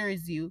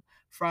hinders you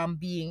from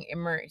being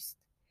immersed?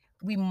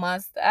 We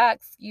must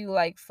ask you,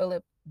 like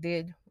Philip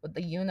did with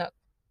the eunuch.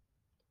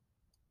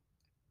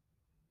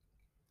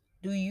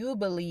 Do you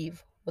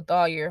believe with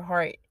all your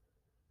heart,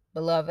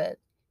 beloved,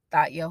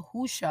 that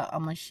Yahusha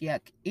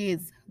Amashiach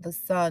is the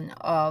Son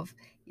of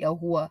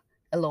Yahuah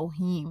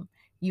Elohim?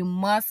 You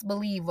must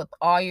believe with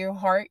all your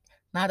heart,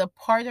 not a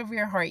part of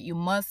your heart. You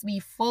must be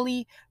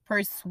fully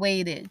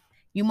persuaded.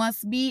 You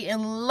must be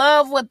in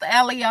love with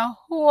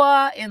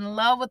Yahuah, in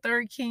love with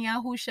our King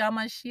Yahusha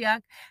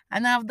Mashiach,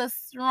 and have the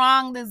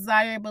strong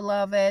desire,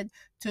 beloved,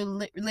 to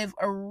live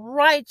a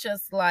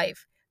righteous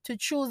life, to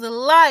choose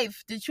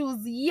life, to choose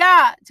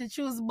Yah, to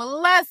choose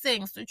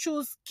blessings, to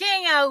choose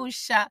King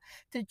Yahusha,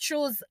 to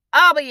choose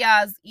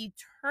Abba's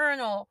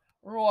eternal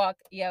Ruach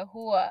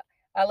Yahuah.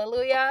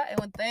 Hallelujah. And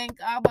we thank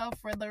Abba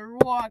for the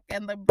Ruach,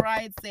 and the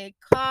bride say,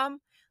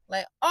 Come.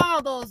 Let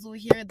all those who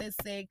hear this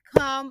say,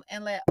 Come,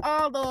 and let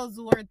all those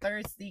who are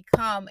thirsty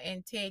come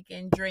and take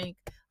and drink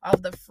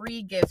of the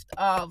free gift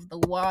of the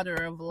water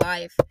of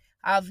life.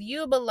 Have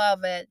you,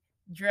 beloved,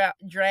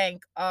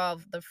 drank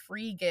of the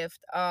free gift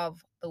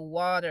of the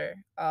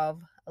water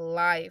of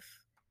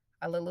life?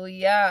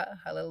 Hallelujah.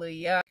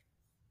 Hallelujah.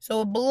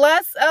 So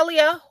bless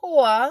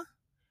Yahuah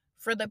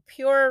for the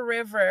pure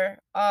river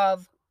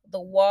of the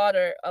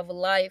water of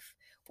life,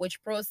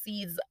 which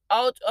proceeds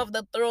out of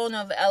the throne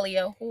of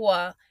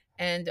Yahuah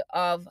and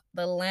of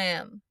the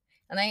Lamb.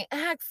 And I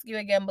ask you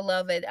again,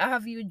 beloved,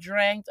 have you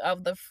drank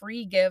of the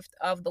free gift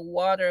of the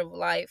water of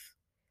life,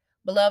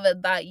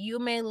 beloved, that you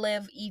may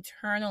live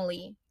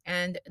eternally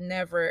and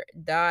never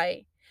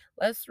die?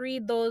 Let's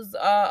read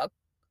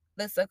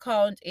this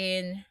account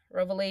in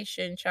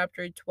Revelation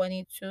chapter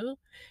 22,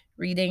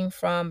 reading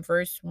from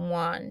verse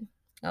 1.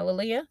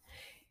 Hallelujah.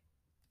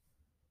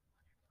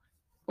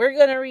 We're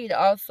going to read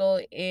also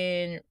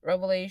in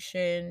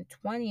Revelation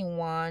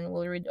 21.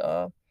 We'll read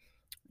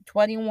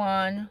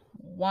 21,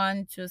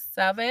 1 to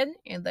 7,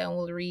 and then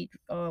we'll read,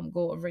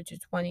 go over to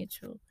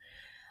 22.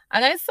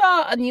 And I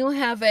saw a new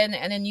heaven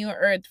and a new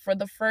earth, for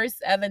the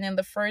first heaven and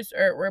the first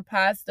earth were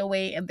passed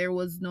away, and there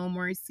was no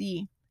more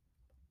sea.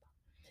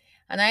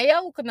 And I,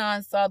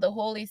 Yahukanan, saw the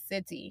holy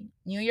city,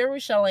 New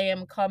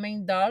Jerusalem,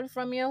 coming down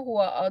from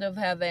Yahuah out of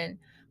heaven,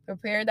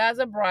 prepared as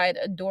a bride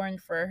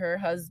adorned for her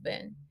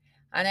husband.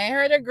 And I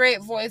heard a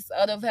great voice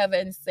out of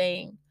heaven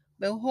saying,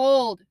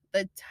 Behold,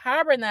 the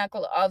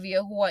tabernacle of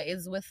Yahuah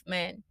is with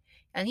men,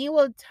 and he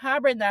will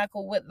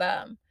tabernacle with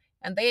them,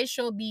 and they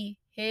shall be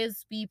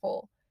his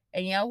people,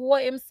 and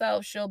Yahuah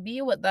himself shall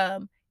be with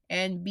them,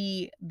 and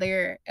be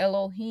their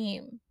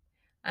Elohim.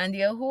 And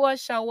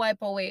Yahuah shall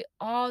wipe away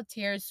all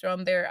tears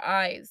from their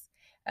eyes,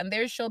 and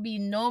there shall be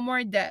no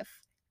more death,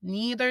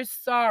 neither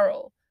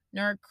sorrow,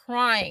 nor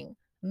crying,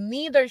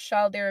 neither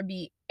shall there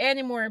be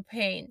any more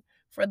pain,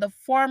 for the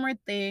former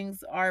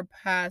things are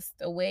passed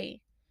away.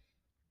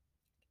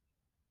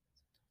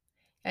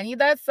 And he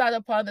that sat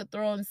upon the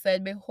throne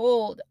said,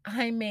 Behold,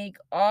 I make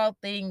all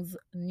things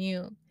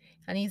new.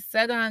 And he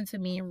said unto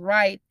me,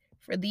 Write,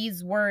 for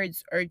these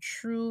words are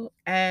true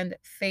and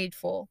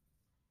faithful.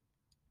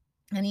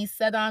 And he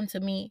said unto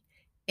me,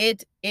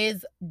 It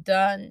is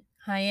done.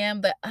 I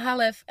am the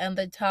Aleph and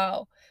the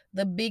Tau,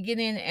 the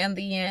beginning and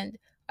the end.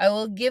 I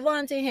will give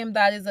unto him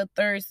that is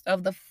athirst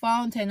of the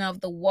fountain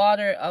of the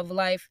water of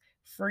life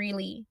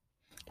freely.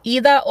 He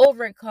that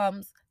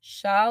overcomes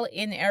shall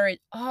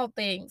inherit all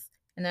things,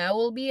 and I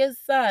will be his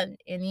son,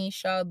 and he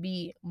shall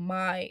be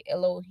my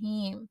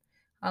Elohim.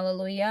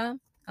 Hallelujah.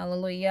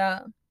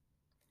 Hallelujah.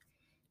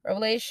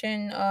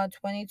 Revelation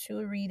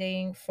 22,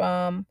 reading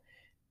from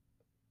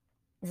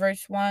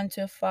verse 1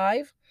 to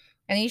 5.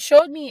 And he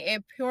showed me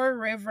a pure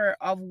river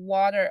of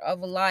water of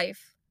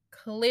life,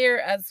 clear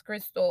as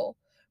crystal,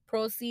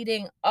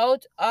 proceeding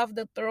out of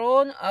the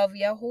throne of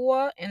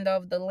Yahuah and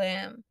of the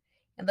Lamb,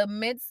 in the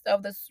midst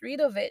of the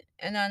street of it,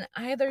 and on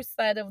either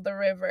side of the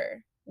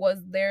river.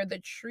 was there the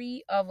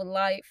tree of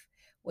life,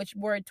 which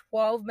bore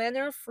 12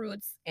 manner of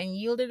fruits, and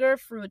yielded her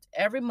fruit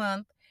every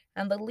month,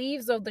 and the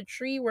leaves of the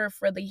tree were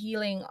for the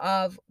healing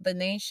of the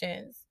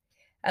nations.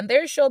 And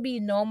there shall be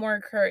no more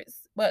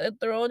curse, but the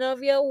throne of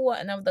Yahuah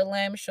and of the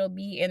Lamb shall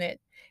be in it,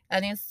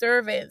 and his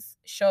servants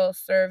shall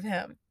serve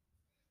him,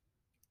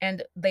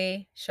 and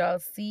they shall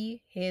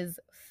see his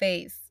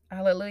face.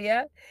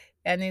 Hallelujah.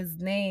 And his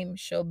name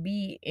shall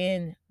be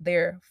in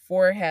their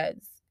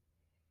foreheads.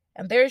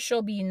 And there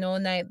shall be no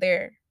night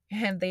there,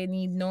 and they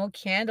need no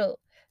candle,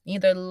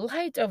 neither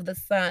light of the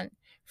sun,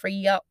 for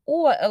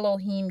Yahuah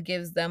Elohim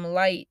gives them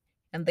light,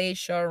 and they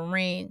shall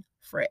reign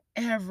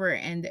forever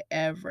and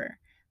ever.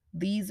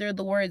 These are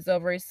the words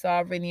of our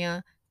sovereign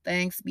Yah.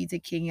 Thanks be to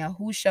King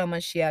Yahusha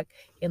Mashiach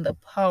in the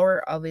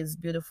power of his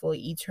beautiful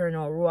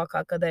eternal Ruach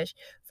HaKodesh.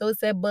 So it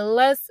said,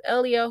 Bless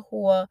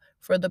Yahuah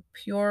for the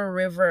pure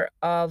river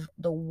of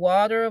the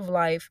water of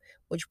life,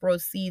 which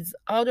proceeds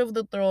out of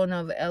the throne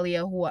of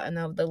Yahuah and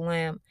of the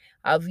Lamb.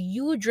 Have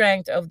you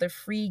drank of the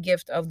free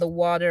gift of the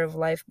water of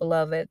life,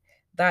 beloved,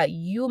 that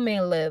you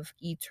may live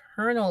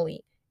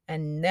eternally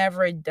and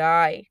never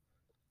die,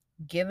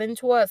 given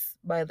to us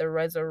by the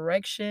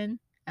resurrection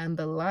and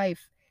the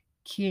life,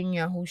 King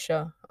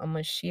Yahusha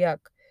HaMashiach.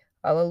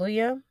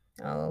 Hallelujah.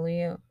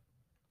 Hallelujah.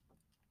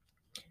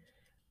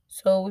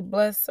 So we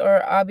bless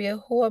our Abba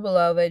Yahuah,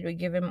 beloved. We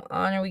give him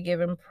honor, we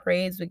give him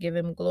praise, we give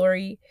him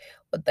glory.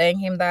 We thank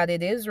him that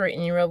it is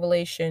written in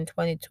Revelation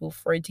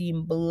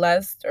 22:14,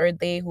 Blessed are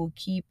they who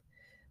keep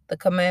the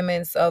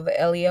commandments of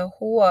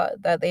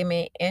Yahuah, that they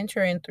may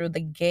enter in through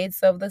the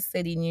gates of the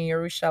city near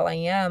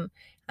Jerusalem,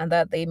 and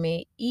that they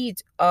may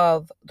eat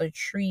of the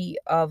tree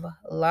of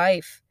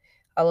life.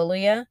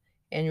 Hallelujah.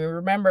 And we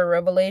remember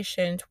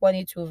Revelation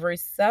 22,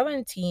 verse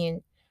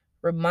 17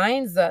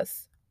 reminds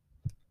us,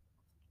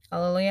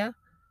 hallelujah,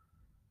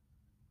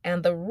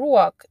 and the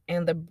Ruach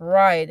and the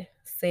bride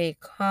say,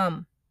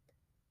 Come.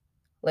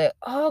 Let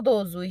all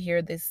those who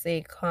hear this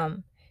say,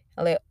 Come.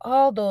 And let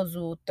all those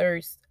who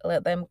thirst,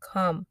 let them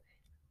come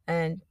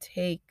and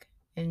take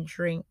and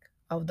drink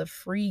of the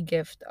free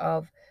gift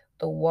of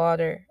the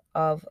water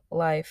of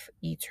life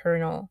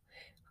eternal.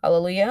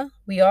 Hallelujah.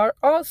 We are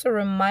also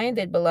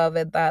reminded,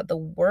 beloved, that the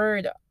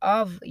word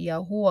of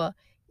Yahuah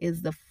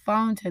is the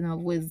fountain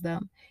of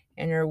wisdom,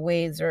 and her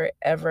ways are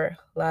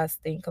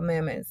everlasting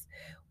commandments.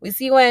 We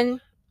see when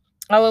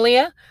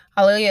hallelujah.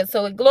 Hallelujah.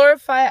 So we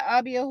glorify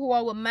Abba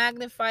Yahuah, we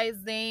magnify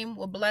his name,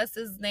 we bless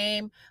his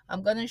name.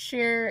 I'm going to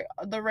share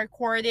the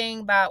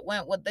recording that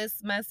went with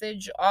this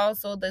message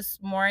also this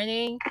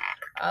morning.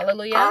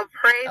 Hallelujah. All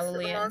praise to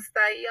the Most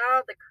High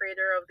Yah, the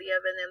creator of the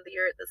heaven and the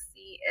earth, the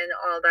sea, and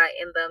all that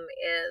in them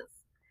is.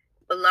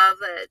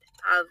 Beloved,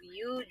 have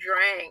you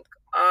drank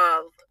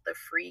of the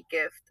free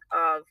gift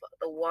of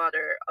the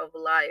water of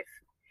life?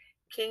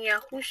 King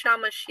Yahusha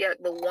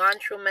Mashiach, the one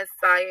true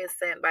Messiah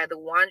sent by the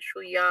one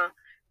true Yah,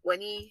 when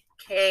he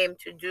came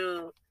to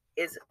do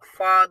his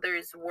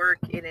Father's work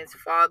in his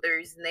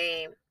Father's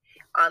name,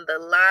 on the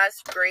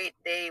last great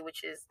day,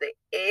 which is the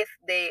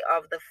 8th day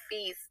of the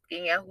feast,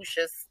 King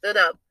Yahusha stood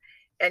up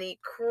and he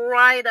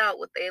cried out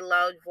with a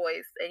loud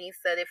voice, and he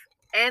said, If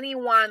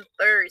anyone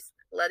thirst,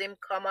 let him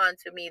come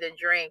unto me to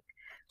drink,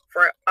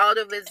 for out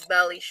of his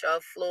belly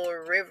shall flow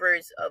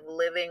rivers of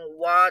living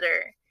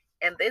water.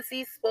 And this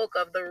he spoke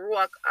of the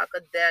Ruach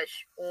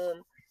HaKodesh,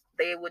 whom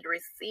they would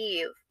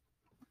receive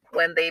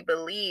when they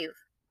believe.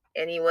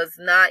 And he was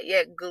not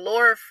yet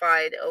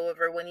glorified.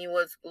 However, when he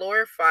was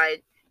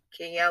glorified,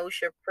 King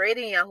Yahusha prayed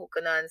in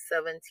Yahukanan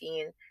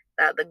 17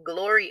 that the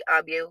glory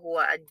Abba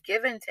Yahuah had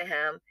given to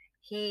him,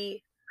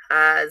 he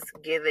has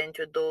given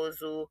to those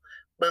who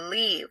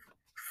believe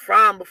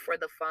from before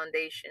the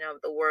foundation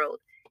of the world.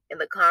 In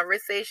the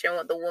conversation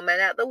with the woman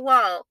at the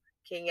well,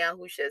 King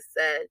Yahusha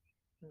said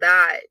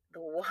that the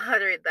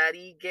water that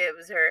he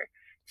gives her,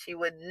 she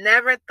would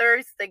never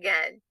thirst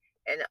again,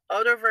 and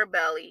out of her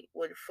belly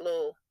would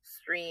flow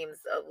streams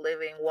of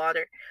living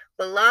water.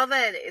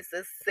 Beloved, it's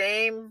the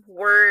same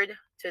word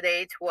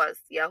today to us.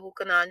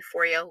 Yahukanan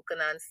 4,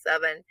 Yahukanan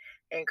 7.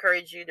 I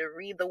encourage you to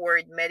read the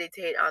word,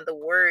 meditate on the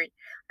word.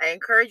 I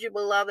encourage you,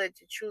 beloved,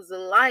 to choose a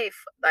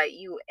life that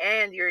you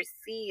and your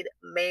seed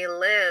may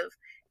live.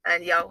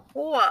 And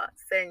Yahuah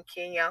send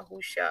King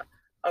Yahusha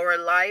our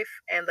life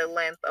and the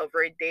length of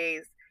our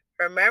days.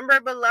 Remember,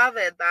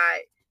 beloved, that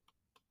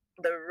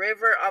the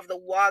river of the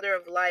water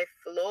of life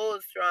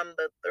flows from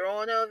the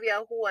throne of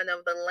Yahuah and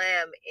of the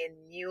Lamb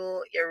in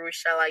New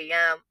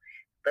Jerusalem,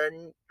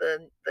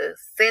 the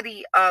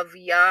city of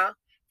Yah,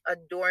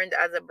 adorned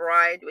as a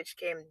bride which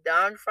came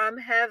down from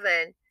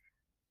heaven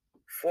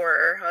for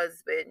her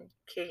husband,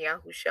 King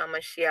Yahusha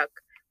Mashiach.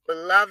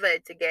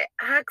 Beloved, to get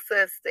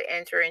access to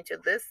enter into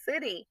this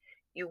city,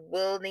 you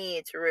will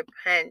need to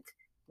repent,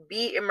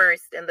 be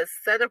immersed in the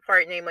set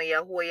apart name of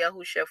Yahuwah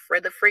Yahusha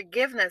for the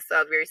forgiveness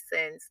of your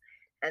sins,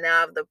 and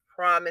have the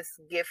promised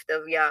gift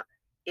of Yah,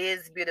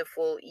 his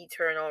beautiful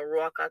eternal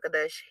Ruach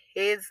HaKodesh,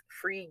 his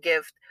free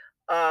gift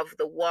of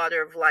the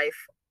water of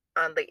life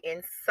on the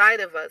inside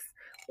of us,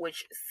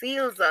 which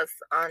seals us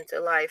onto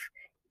life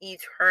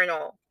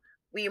eternal.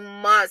 We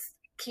must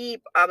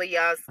keep Abba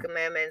Yah's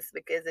commandments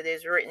because it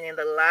is written in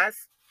the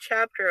last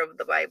chapter of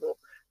the Bible,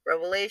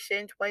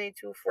 Revelation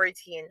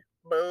 22:14.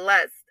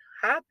 Blessed,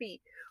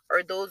 happy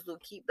are those who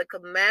keep the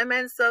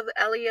commandments of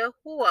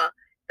Yahuah,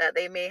 that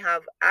they may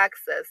have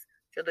access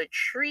to the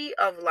tree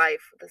of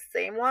life. The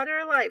same water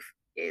of life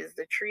is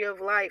the tree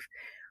of life.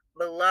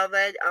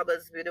 Beloved,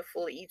 Abba's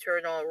beautiful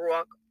eternal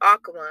Ruach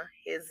Akma,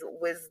 his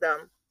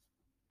wisdom,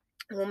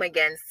 whom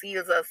again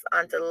seals us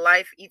unto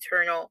life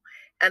eternal,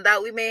 and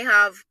that we may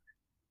have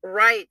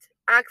right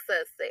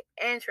access to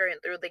entering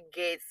through the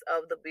gates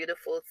of the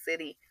beautiful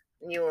city,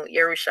 New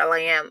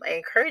Jerusalem. I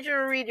encourage you to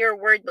read your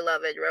word,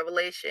 beloved,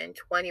 Revelation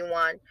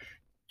 21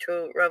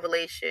 to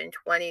Revelation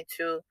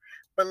 22.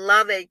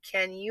 Beloved,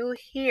 can you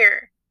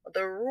hear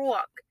the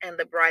Ruach and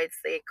the bride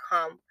say,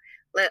 Come?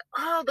 Let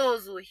all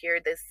those who hear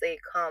this say,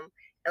 Come.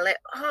 And let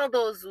all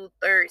those who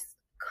thirst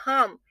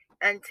come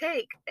and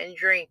take and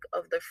drink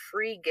of the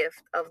free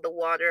gift of the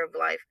water of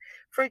life.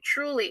 For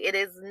truly it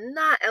is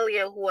not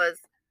Eliyahu's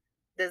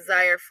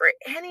desire for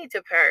any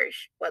to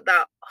perish, but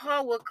that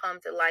all will come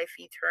to life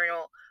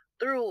eternal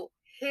through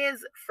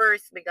his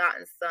first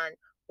begotten Son,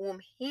 whom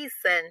he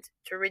sent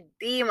to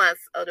redeem us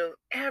out of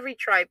every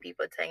tribe,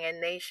 people, tongue, and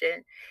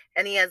nation.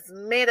 And he has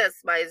made us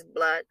by his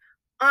blood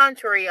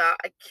unto a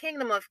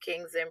kingdom of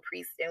kings and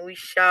priests, and we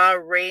shall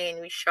reign,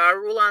 we shall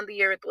rule on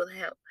the earth with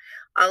him.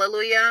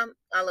 Hallelujah,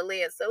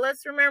 hallelujah. So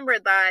let's remember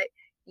that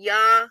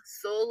Yah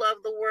so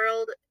loved the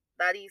world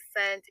that he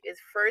sent his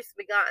first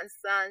begotten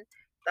Son,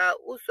 that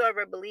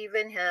whosoever believe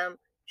in him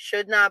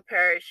should not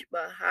perish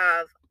but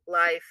have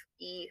life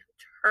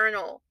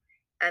eternal.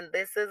 And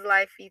this is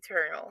life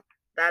eternal,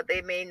 that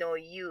they may know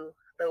you,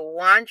 the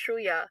one true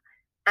Yah,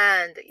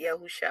 and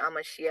Yahusha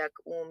Amashiach,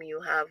 whom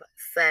you have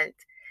sent.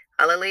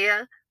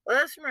 Hallelujah.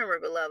 Let us remember,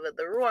 beloved,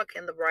 the Ruach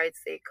and the bride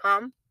say,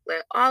 Come.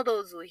 Let all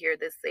those who hear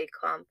this say,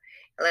 Come.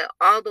 And let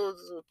all those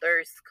who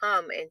thirst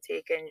come and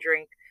take and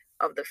drink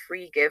of the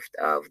free gift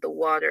of the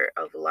water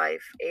of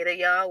life. Ada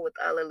Yah with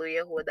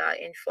Hallelujah Huda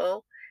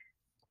info.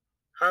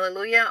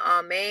 Hallelujah.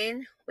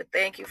 Amen. We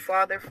thank you,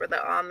 Father, for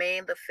the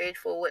Amen, the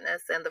faithful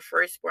witness, and the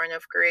firstborn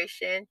of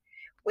creation.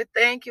 We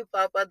thank you,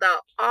 Papa, that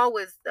all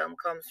wisdom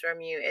comes from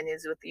you and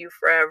is with you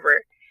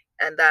forever,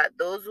 and that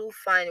those who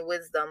find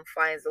wisdom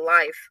finds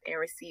life and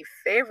receive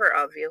favor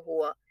of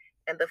Yahuah.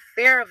 And the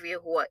fear of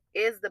Yahuah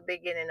is the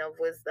beginning of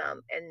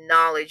wisdom, and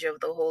knowledge of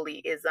the holy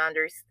is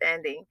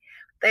understanding.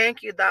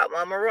 Thank you that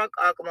Mama Rock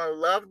Akama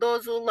love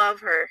those who love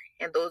her,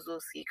 and those who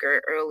seek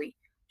her early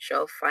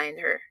shall find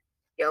her.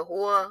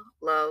 Yahuah,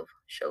 love,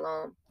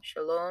 shalom,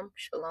 shalom,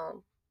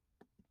 shalom.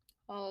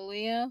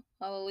 Hallelujah,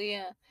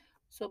 hallelujah.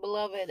 So,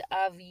 beloved,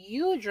 have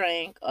you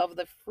drank of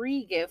the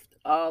free gift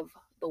of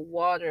the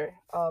water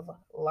of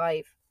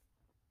life?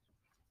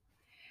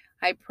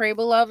 I pray,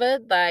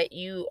 beloved, that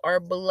you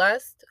are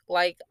blessed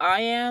like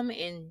I am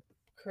in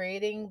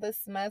creating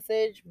this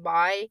message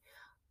by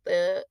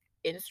the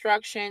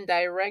instruction,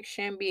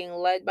 direction, being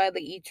led by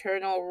the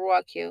eternal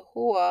Ruach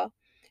Yahuah.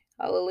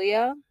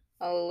 Hallelujah.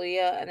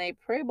 Hallelujah. And I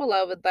pray,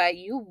 beloved, that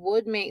you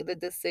would make the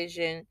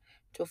decision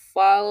to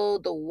follow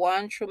the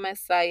one true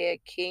Messiah,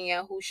 King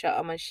Yahusha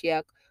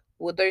Amashiach,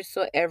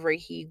 whithersoever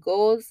he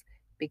goes,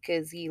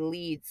 because he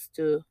leads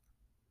to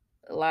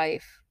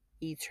life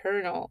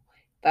eternal.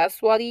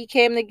 That's what he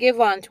came to give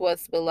unto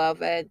us,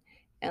 beloved.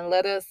 And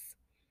let us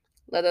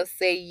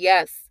say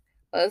yes.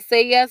 Let us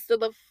say yes to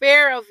the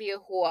fear of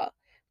Yahuah.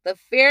 The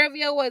fear of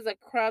Yahuah is a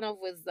crown of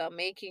wisdom,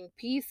 making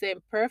peace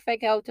and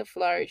perfect health to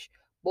flourish,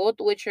 both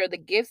which are the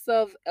gifts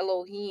of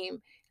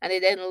Elohim, and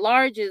it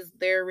enlarges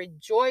their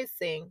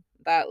rejoicing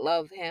that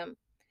love him.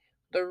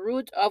 The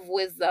root of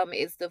wisdom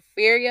is to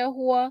fear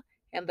Yahuah,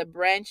 and the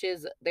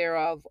branches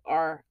thereof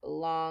are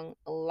long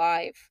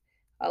life.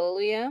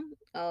 Hallelujah.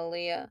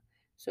 Hallelujah.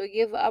 So we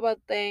give Abba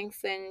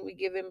thanks, and we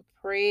give him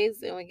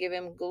praise, and we give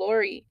him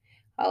glory.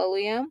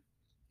 Hallelujah.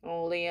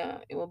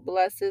 Hallelujah. And we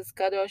bless his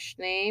Kadosh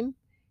name,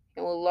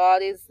 and we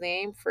laud his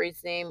name, for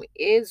his name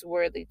is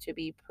worthy to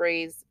be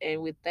praised.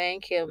 And we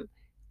thank him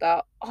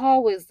that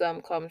all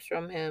wisdom comes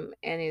from him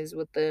and is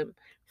with him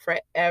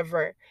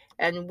forever.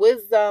 And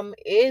wisdom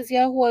is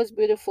Yahuwah's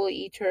beautiful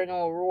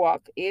eternal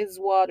Ruach, his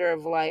water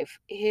of life,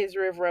 his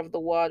river of the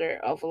water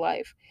of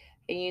life.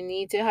 And you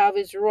need to have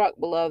his Ruach,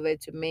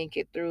 beloved, to make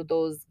it through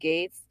those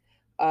gates,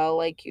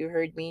 like you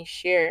heard me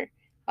share.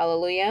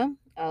 Hallelujah.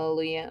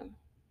 Hallelujah.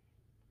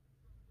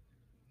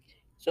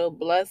 So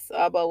bless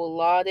Abba, we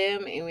laud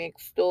him and we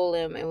extol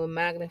him and we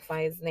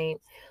magnify his name.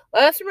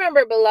 Let us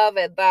remember,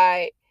 beloved,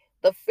 that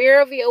the fear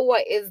of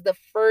Yahuwah is the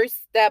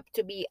first step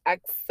to be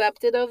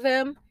accepted of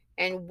him,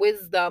 and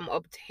wisdom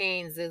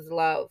obtains his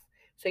love.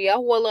 So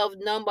Yahuwah loved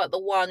none but the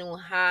one who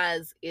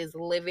has his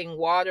living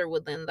water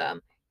within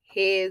them,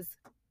 his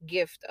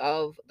gift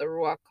of the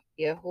Ruach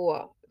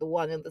Yahuwah, the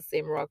one in the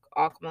same Ruach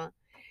Akma.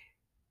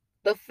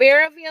 The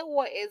fear of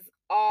Yahweh is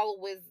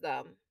all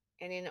wisdom,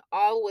 and in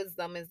all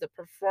wisdom is the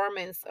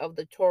performance of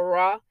the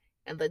Torah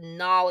and the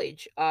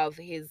knowledge of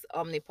his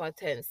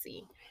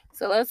omnipotency.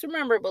 So let's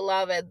remember,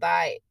 beloved,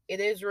 that it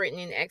is written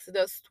in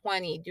Exodus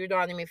 20,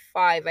 Deuteronomy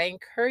 5. I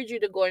encourage you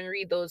to go and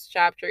read those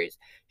chapters.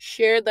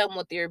 Share them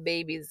with your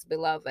babies,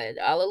 beloved.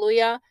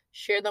 Hallelujah.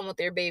 Share them with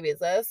your babies.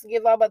 Let's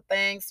give Abba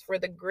thanks, for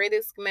the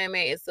greatest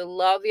commandment is to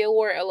love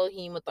Yahuah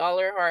Elohim with all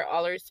our heart,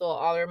 all our soul,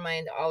 all our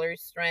mind, all our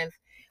strength.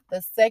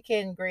 The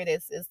second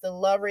greatest is to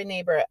love our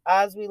neighbor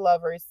as we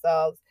love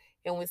ourselves.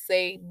 And we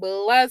say,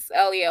 bless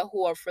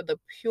Yahuah for the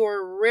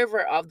pure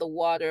river of the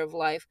water of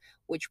life,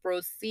 which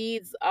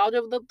proceeds out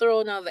of the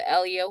throne of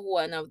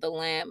Yahuah and of the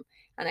Lamb.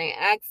 And I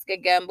ask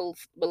again,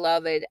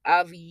 beloved,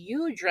 have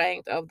you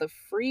drank of the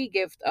free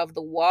gift of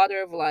the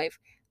water of life,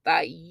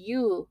 that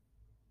you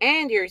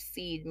and your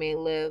seed may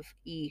live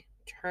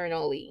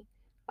eternally?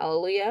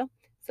 Hallelujah.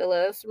 So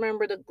let us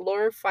remember to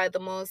glorify the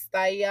Most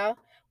High.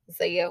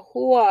 Say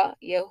Yahuah,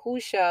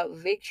 Yahusha,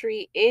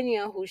 victory in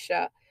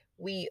Yahusha.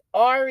 We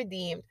are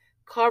redeemed,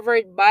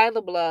 covered by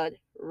the blood.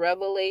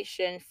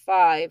 Revelation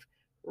 5,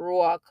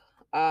 Ruach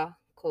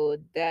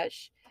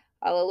HaKodesh.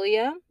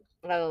 Hallelujah.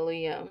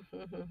 Hallelujah.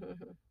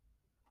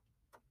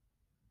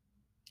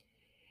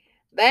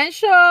 Then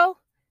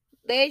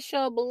they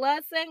shall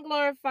bless and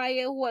glorify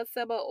Yahuah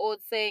Sabaoth,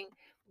 saying,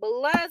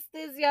 blessed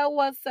is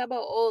Yahuah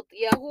Sabaoth,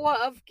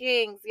 Yahuah of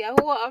kings,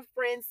 Yahuah of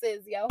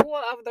princes,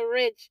 Yahuah of the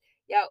rich,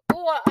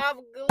 Yahuah of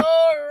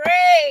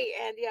glory,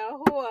 and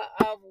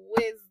Yahuah of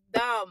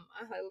wisdom.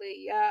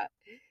 Hallelujah.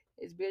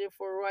 His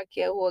beautiful rock,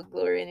 Yahuah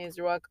glory, and his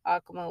rock,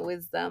 Akma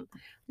wisdom.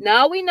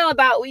 Now we know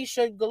that we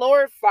should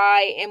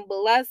glorify and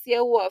bless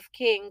Yahuah of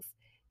kings,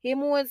 him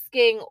who is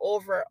king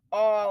over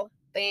all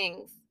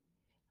things.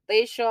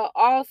 They shall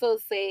also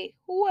say,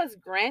 who has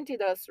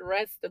granted us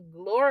rest to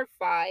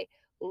glorify,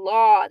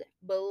 laud,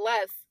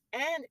 bless,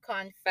 and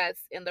confess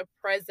in the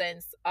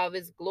presence of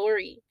his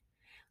glory.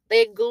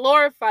 They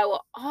glorify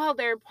with all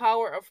their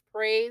power of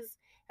praise,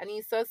 and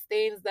he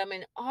sustains them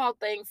in all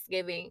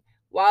thanksgiving,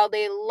 while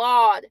they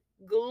laud,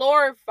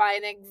 glorify,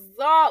 and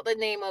exalt the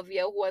name of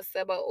Yahuah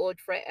Sabaoth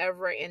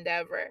forever and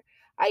ever.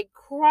 I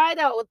cried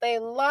out with a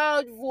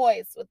loud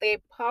voice, with a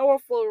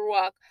powerful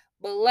rock,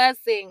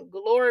 blessing,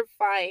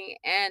 glorifying,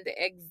 and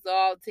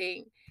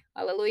exalting.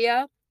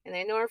 Hallelujah. And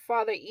I know our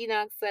father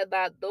Enoch said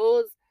that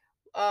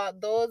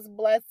those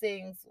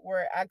blessings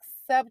were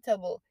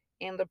acceptable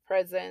in the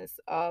presence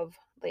of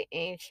the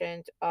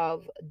Ancient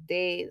of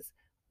Days,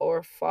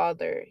 or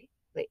Father,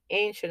 the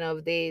Ancient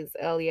of Days,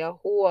 El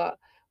Yahuah,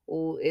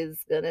 who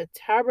is going to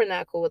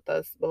tabernacle with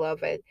us,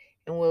 beloved,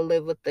 and will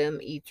live with them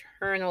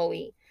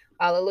eternally.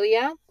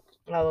 Hallelujah.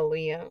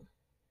 Hallelujah.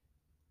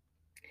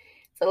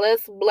 So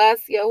let's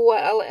bless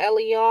Yahuah El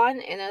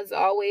Elyon. And as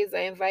always,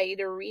 I invite you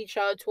to reach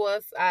out to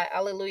us at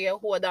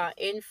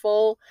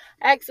alleluiahua.info.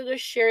 I ask you to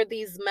share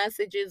these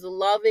messages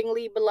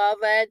lovingly,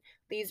 beloved.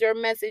 These are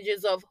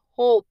messages of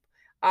hope.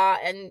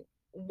 And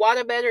what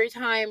a better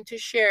time to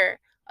share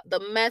the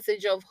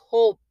message of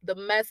hope, the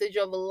message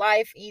of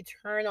life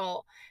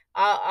eternal.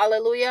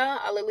 Hallelujah,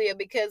 hallelujah.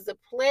 Because the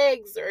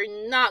plagues are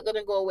not going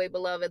to go away,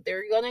 beloved.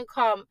 They're going to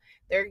come.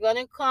 They're going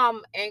to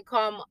come and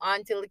come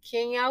until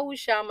King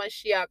Yahusha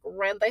Mashiach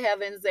rent the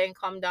heavens and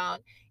come down,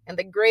 and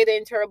the great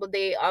and terrible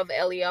day of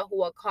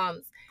Yahuah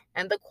comes.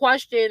 And the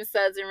question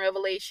says in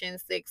Revelation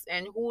 6,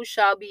 and who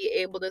shall be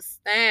able to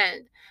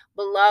stand?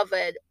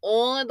 Beloved,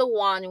 only the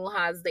one who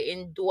has the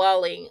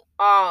indwelling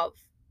of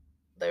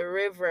the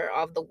river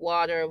of the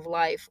water of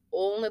life.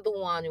 Only the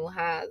one who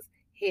has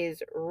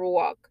his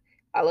Ruach.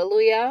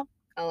 Hallelujah.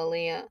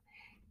 Hallelujah.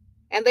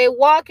 And they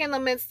walk in the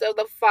midst of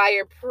the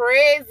fire,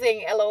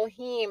 praising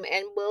Elohim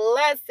and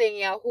blessing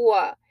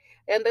Yahuah.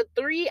 And the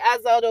three,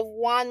 as out of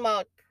one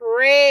mouth,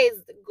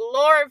 praised,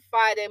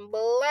 glorified, and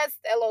blessed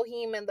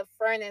Elohim in the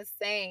furnace,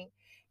 saying,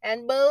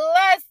 and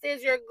blessed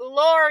is your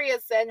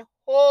glorious and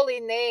holy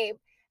name,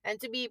 and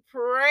to be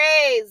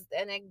praised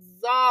and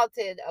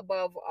exalted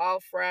above all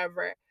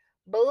forever.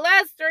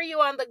 Blessed are you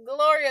on the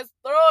glorious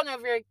throne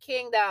of your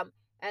kingdom,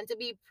 and to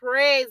be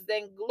praised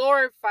and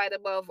glorified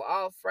above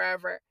all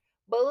forever.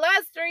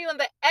 Blessed are you in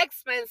the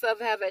expanse of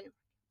heaven,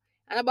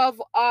 and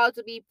above all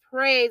to be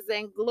praised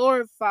and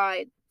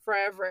glorified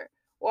forever.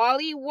 All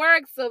ye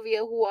works of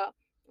Yahuah,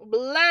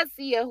 bless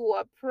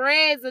Yahuah,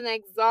 praise and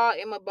exalt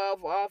him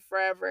above all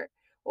forever.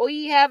 O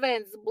ye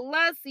heavens,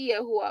 bless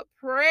Yahuah,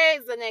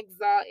 praise and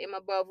exalt him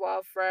above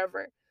all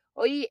forever.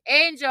 O ye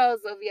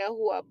angels of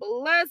Yahuah,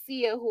 bless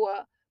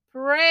Yahuah,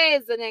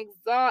 praise and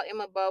exalt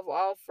him above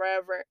all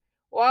forever.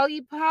 All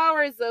ye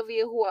powers of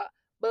Yahuah,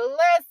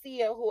 bless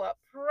Yahuah,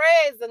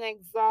 praise and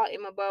exalt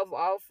him above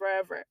all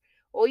forever.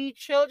 O ye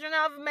children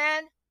of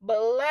men,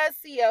 bless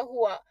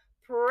Yahuah,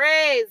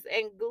 praise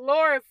and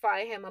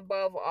glorify him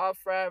above all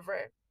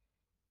forever.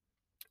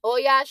 O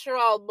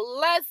Yasharal,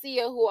 bless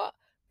Yahuah,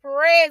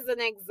 praise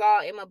and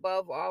exalt him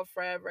above all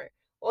forever.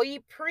 O ye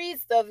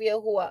priests of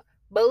Yahuah,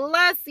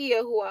 bless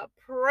Yahuah,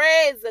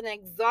 praise and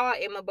exalt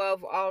him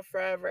above all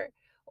forever.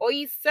 O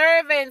ye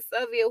servants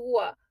of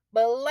Yahuah,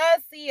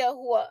 bless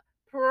Yahuah,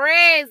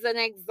 praise and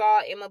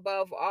exalt him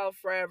above all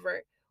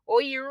forever. O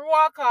ye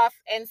Ruach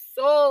and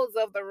souls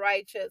of the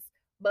righteous,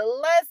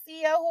 Bless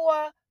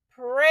Yahuah,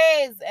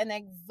 praise and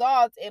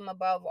exalt him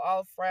above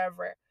all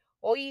forever.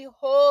 O ye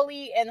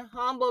holy and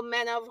humble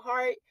men of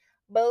heart,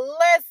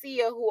 bless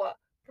Yahuah,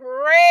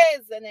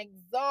 praise and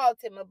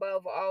exalt him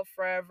above all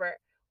forever.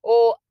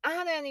 O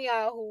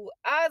Ananiyahu,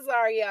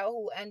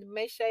 Azariyahu, and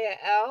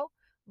Mishael,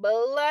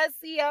 bless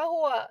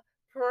Yahuah,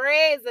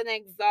 praise and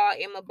exalt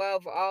him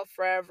above all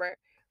forever.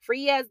 For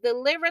he has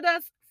delivered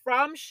us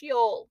from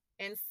Sheol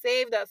and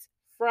saved us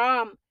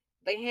from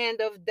the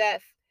hand of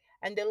death,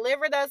 and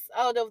delivered us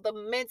out of the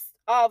midst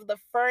of the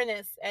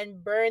furnace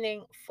and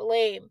burning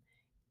flame,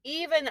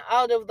 even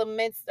out of the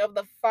midst of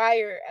the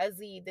fire as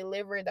he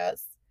delivered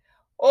us.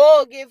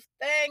 Oh, give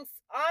thanks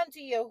unto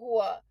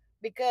Yahuah,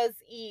 because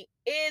he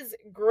is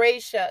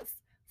gracious,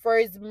 for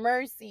his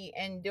mercy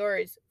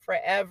endures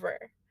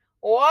forever.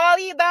 All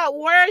ye that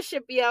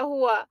worship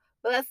Yahuah,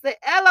 bless the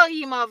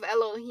Elohim of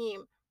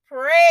Elohim.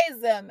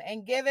 Praise him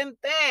and give him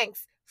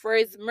thanks, for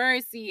his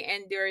mercy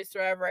endures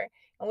forever.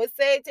 And we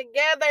say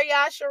together,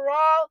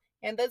 Yasharal,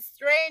 and the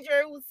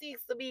stranger who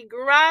seeks to be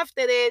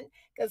grafted in,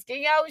 because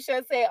King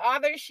Yahusha say,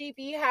 other sheep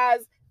he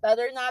has that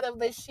are not of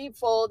the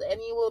sheepfold, and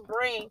he will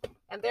bring,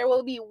 and there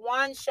will be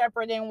one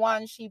shepherd and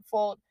one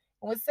sheepfold.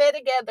 And we say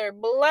together,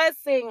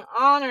 blessing,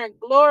 honor,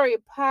 glory,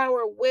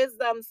 power,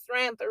 wisdom,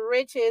 strength,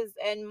 riches,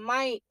 and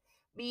might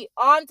be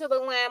unto the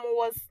Lamb who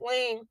was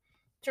slain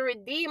to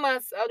redeem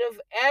us out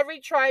of every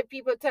tribe,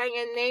 people, tongue,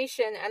 and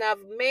nation, and have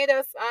made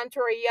us unto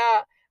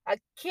Yah, a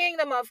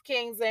kingdom of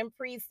kings and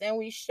priests, and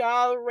we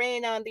shall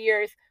reign on the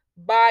earth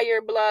by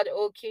your blood,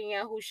 O King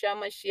Yahusha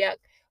Mashiach.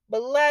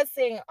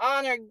 Blessing,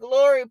 honor,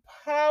 glory,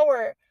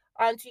 power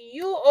unto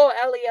you, O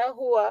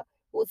Eliyahuah,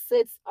 who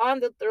sits on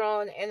the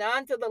throne, and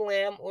unto the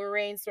Lamb who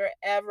reigns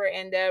forever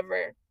and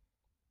ever.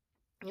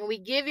 And we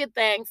give you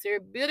thanks, your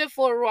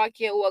beautiful rock,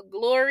 your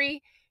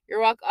glory, your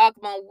rock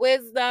Akma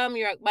wisdom,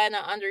 your Bana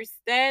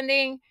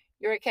understanding,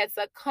 your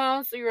Ketsa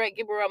counsel, your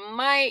Gibra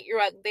might, your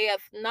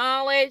Death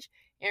knowledge,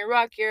 and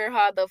rock your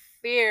the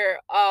fear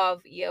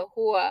of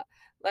Yahuah.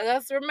 Let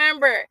us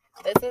remember,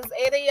 this is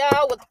Ada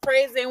Yah with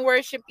praise and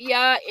worship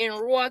Yah in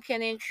Ruach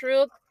and in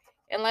truth.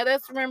 And let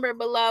us remember,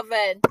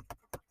 beloved,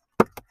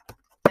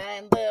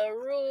 and the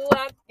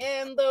Ruach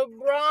and the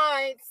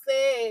bride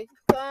say,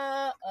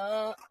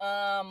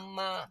 come.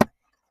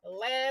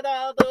 Let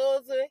all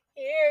those who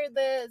hear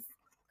this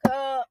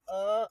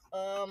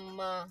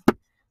come.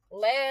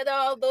 Let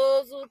all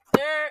those who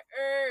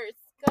thirst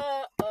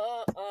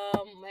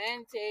come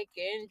and take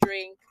and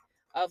drink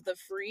of the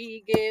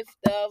free gift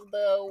of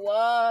the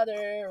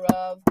water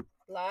of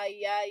life.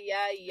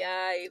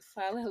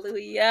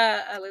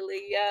 Hallelujah.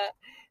 Hallelujah.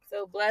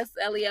 So bless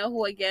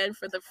Eliyahu again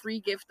for the free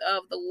gift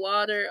of the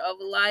water of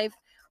life,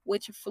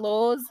 which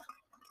flows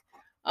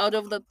out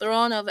of the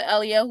throne of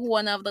Eliyahu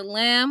and of the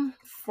Lamb.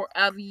 For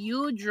have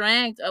you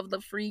drank of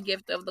the free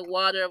gift of the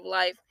water of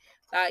life,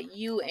 that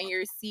you and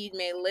your seed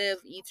may live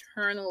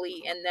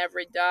eternally and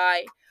never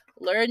die.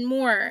 Learn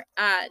more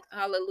at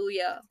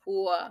hallelujah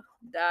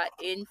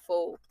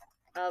info.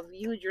 Have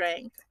you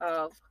drank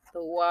of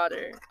the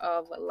water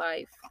of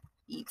life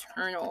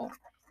eternal.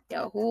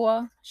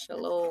 Yahuah,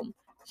 shalom,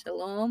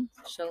 shalom,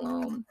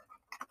 shalom.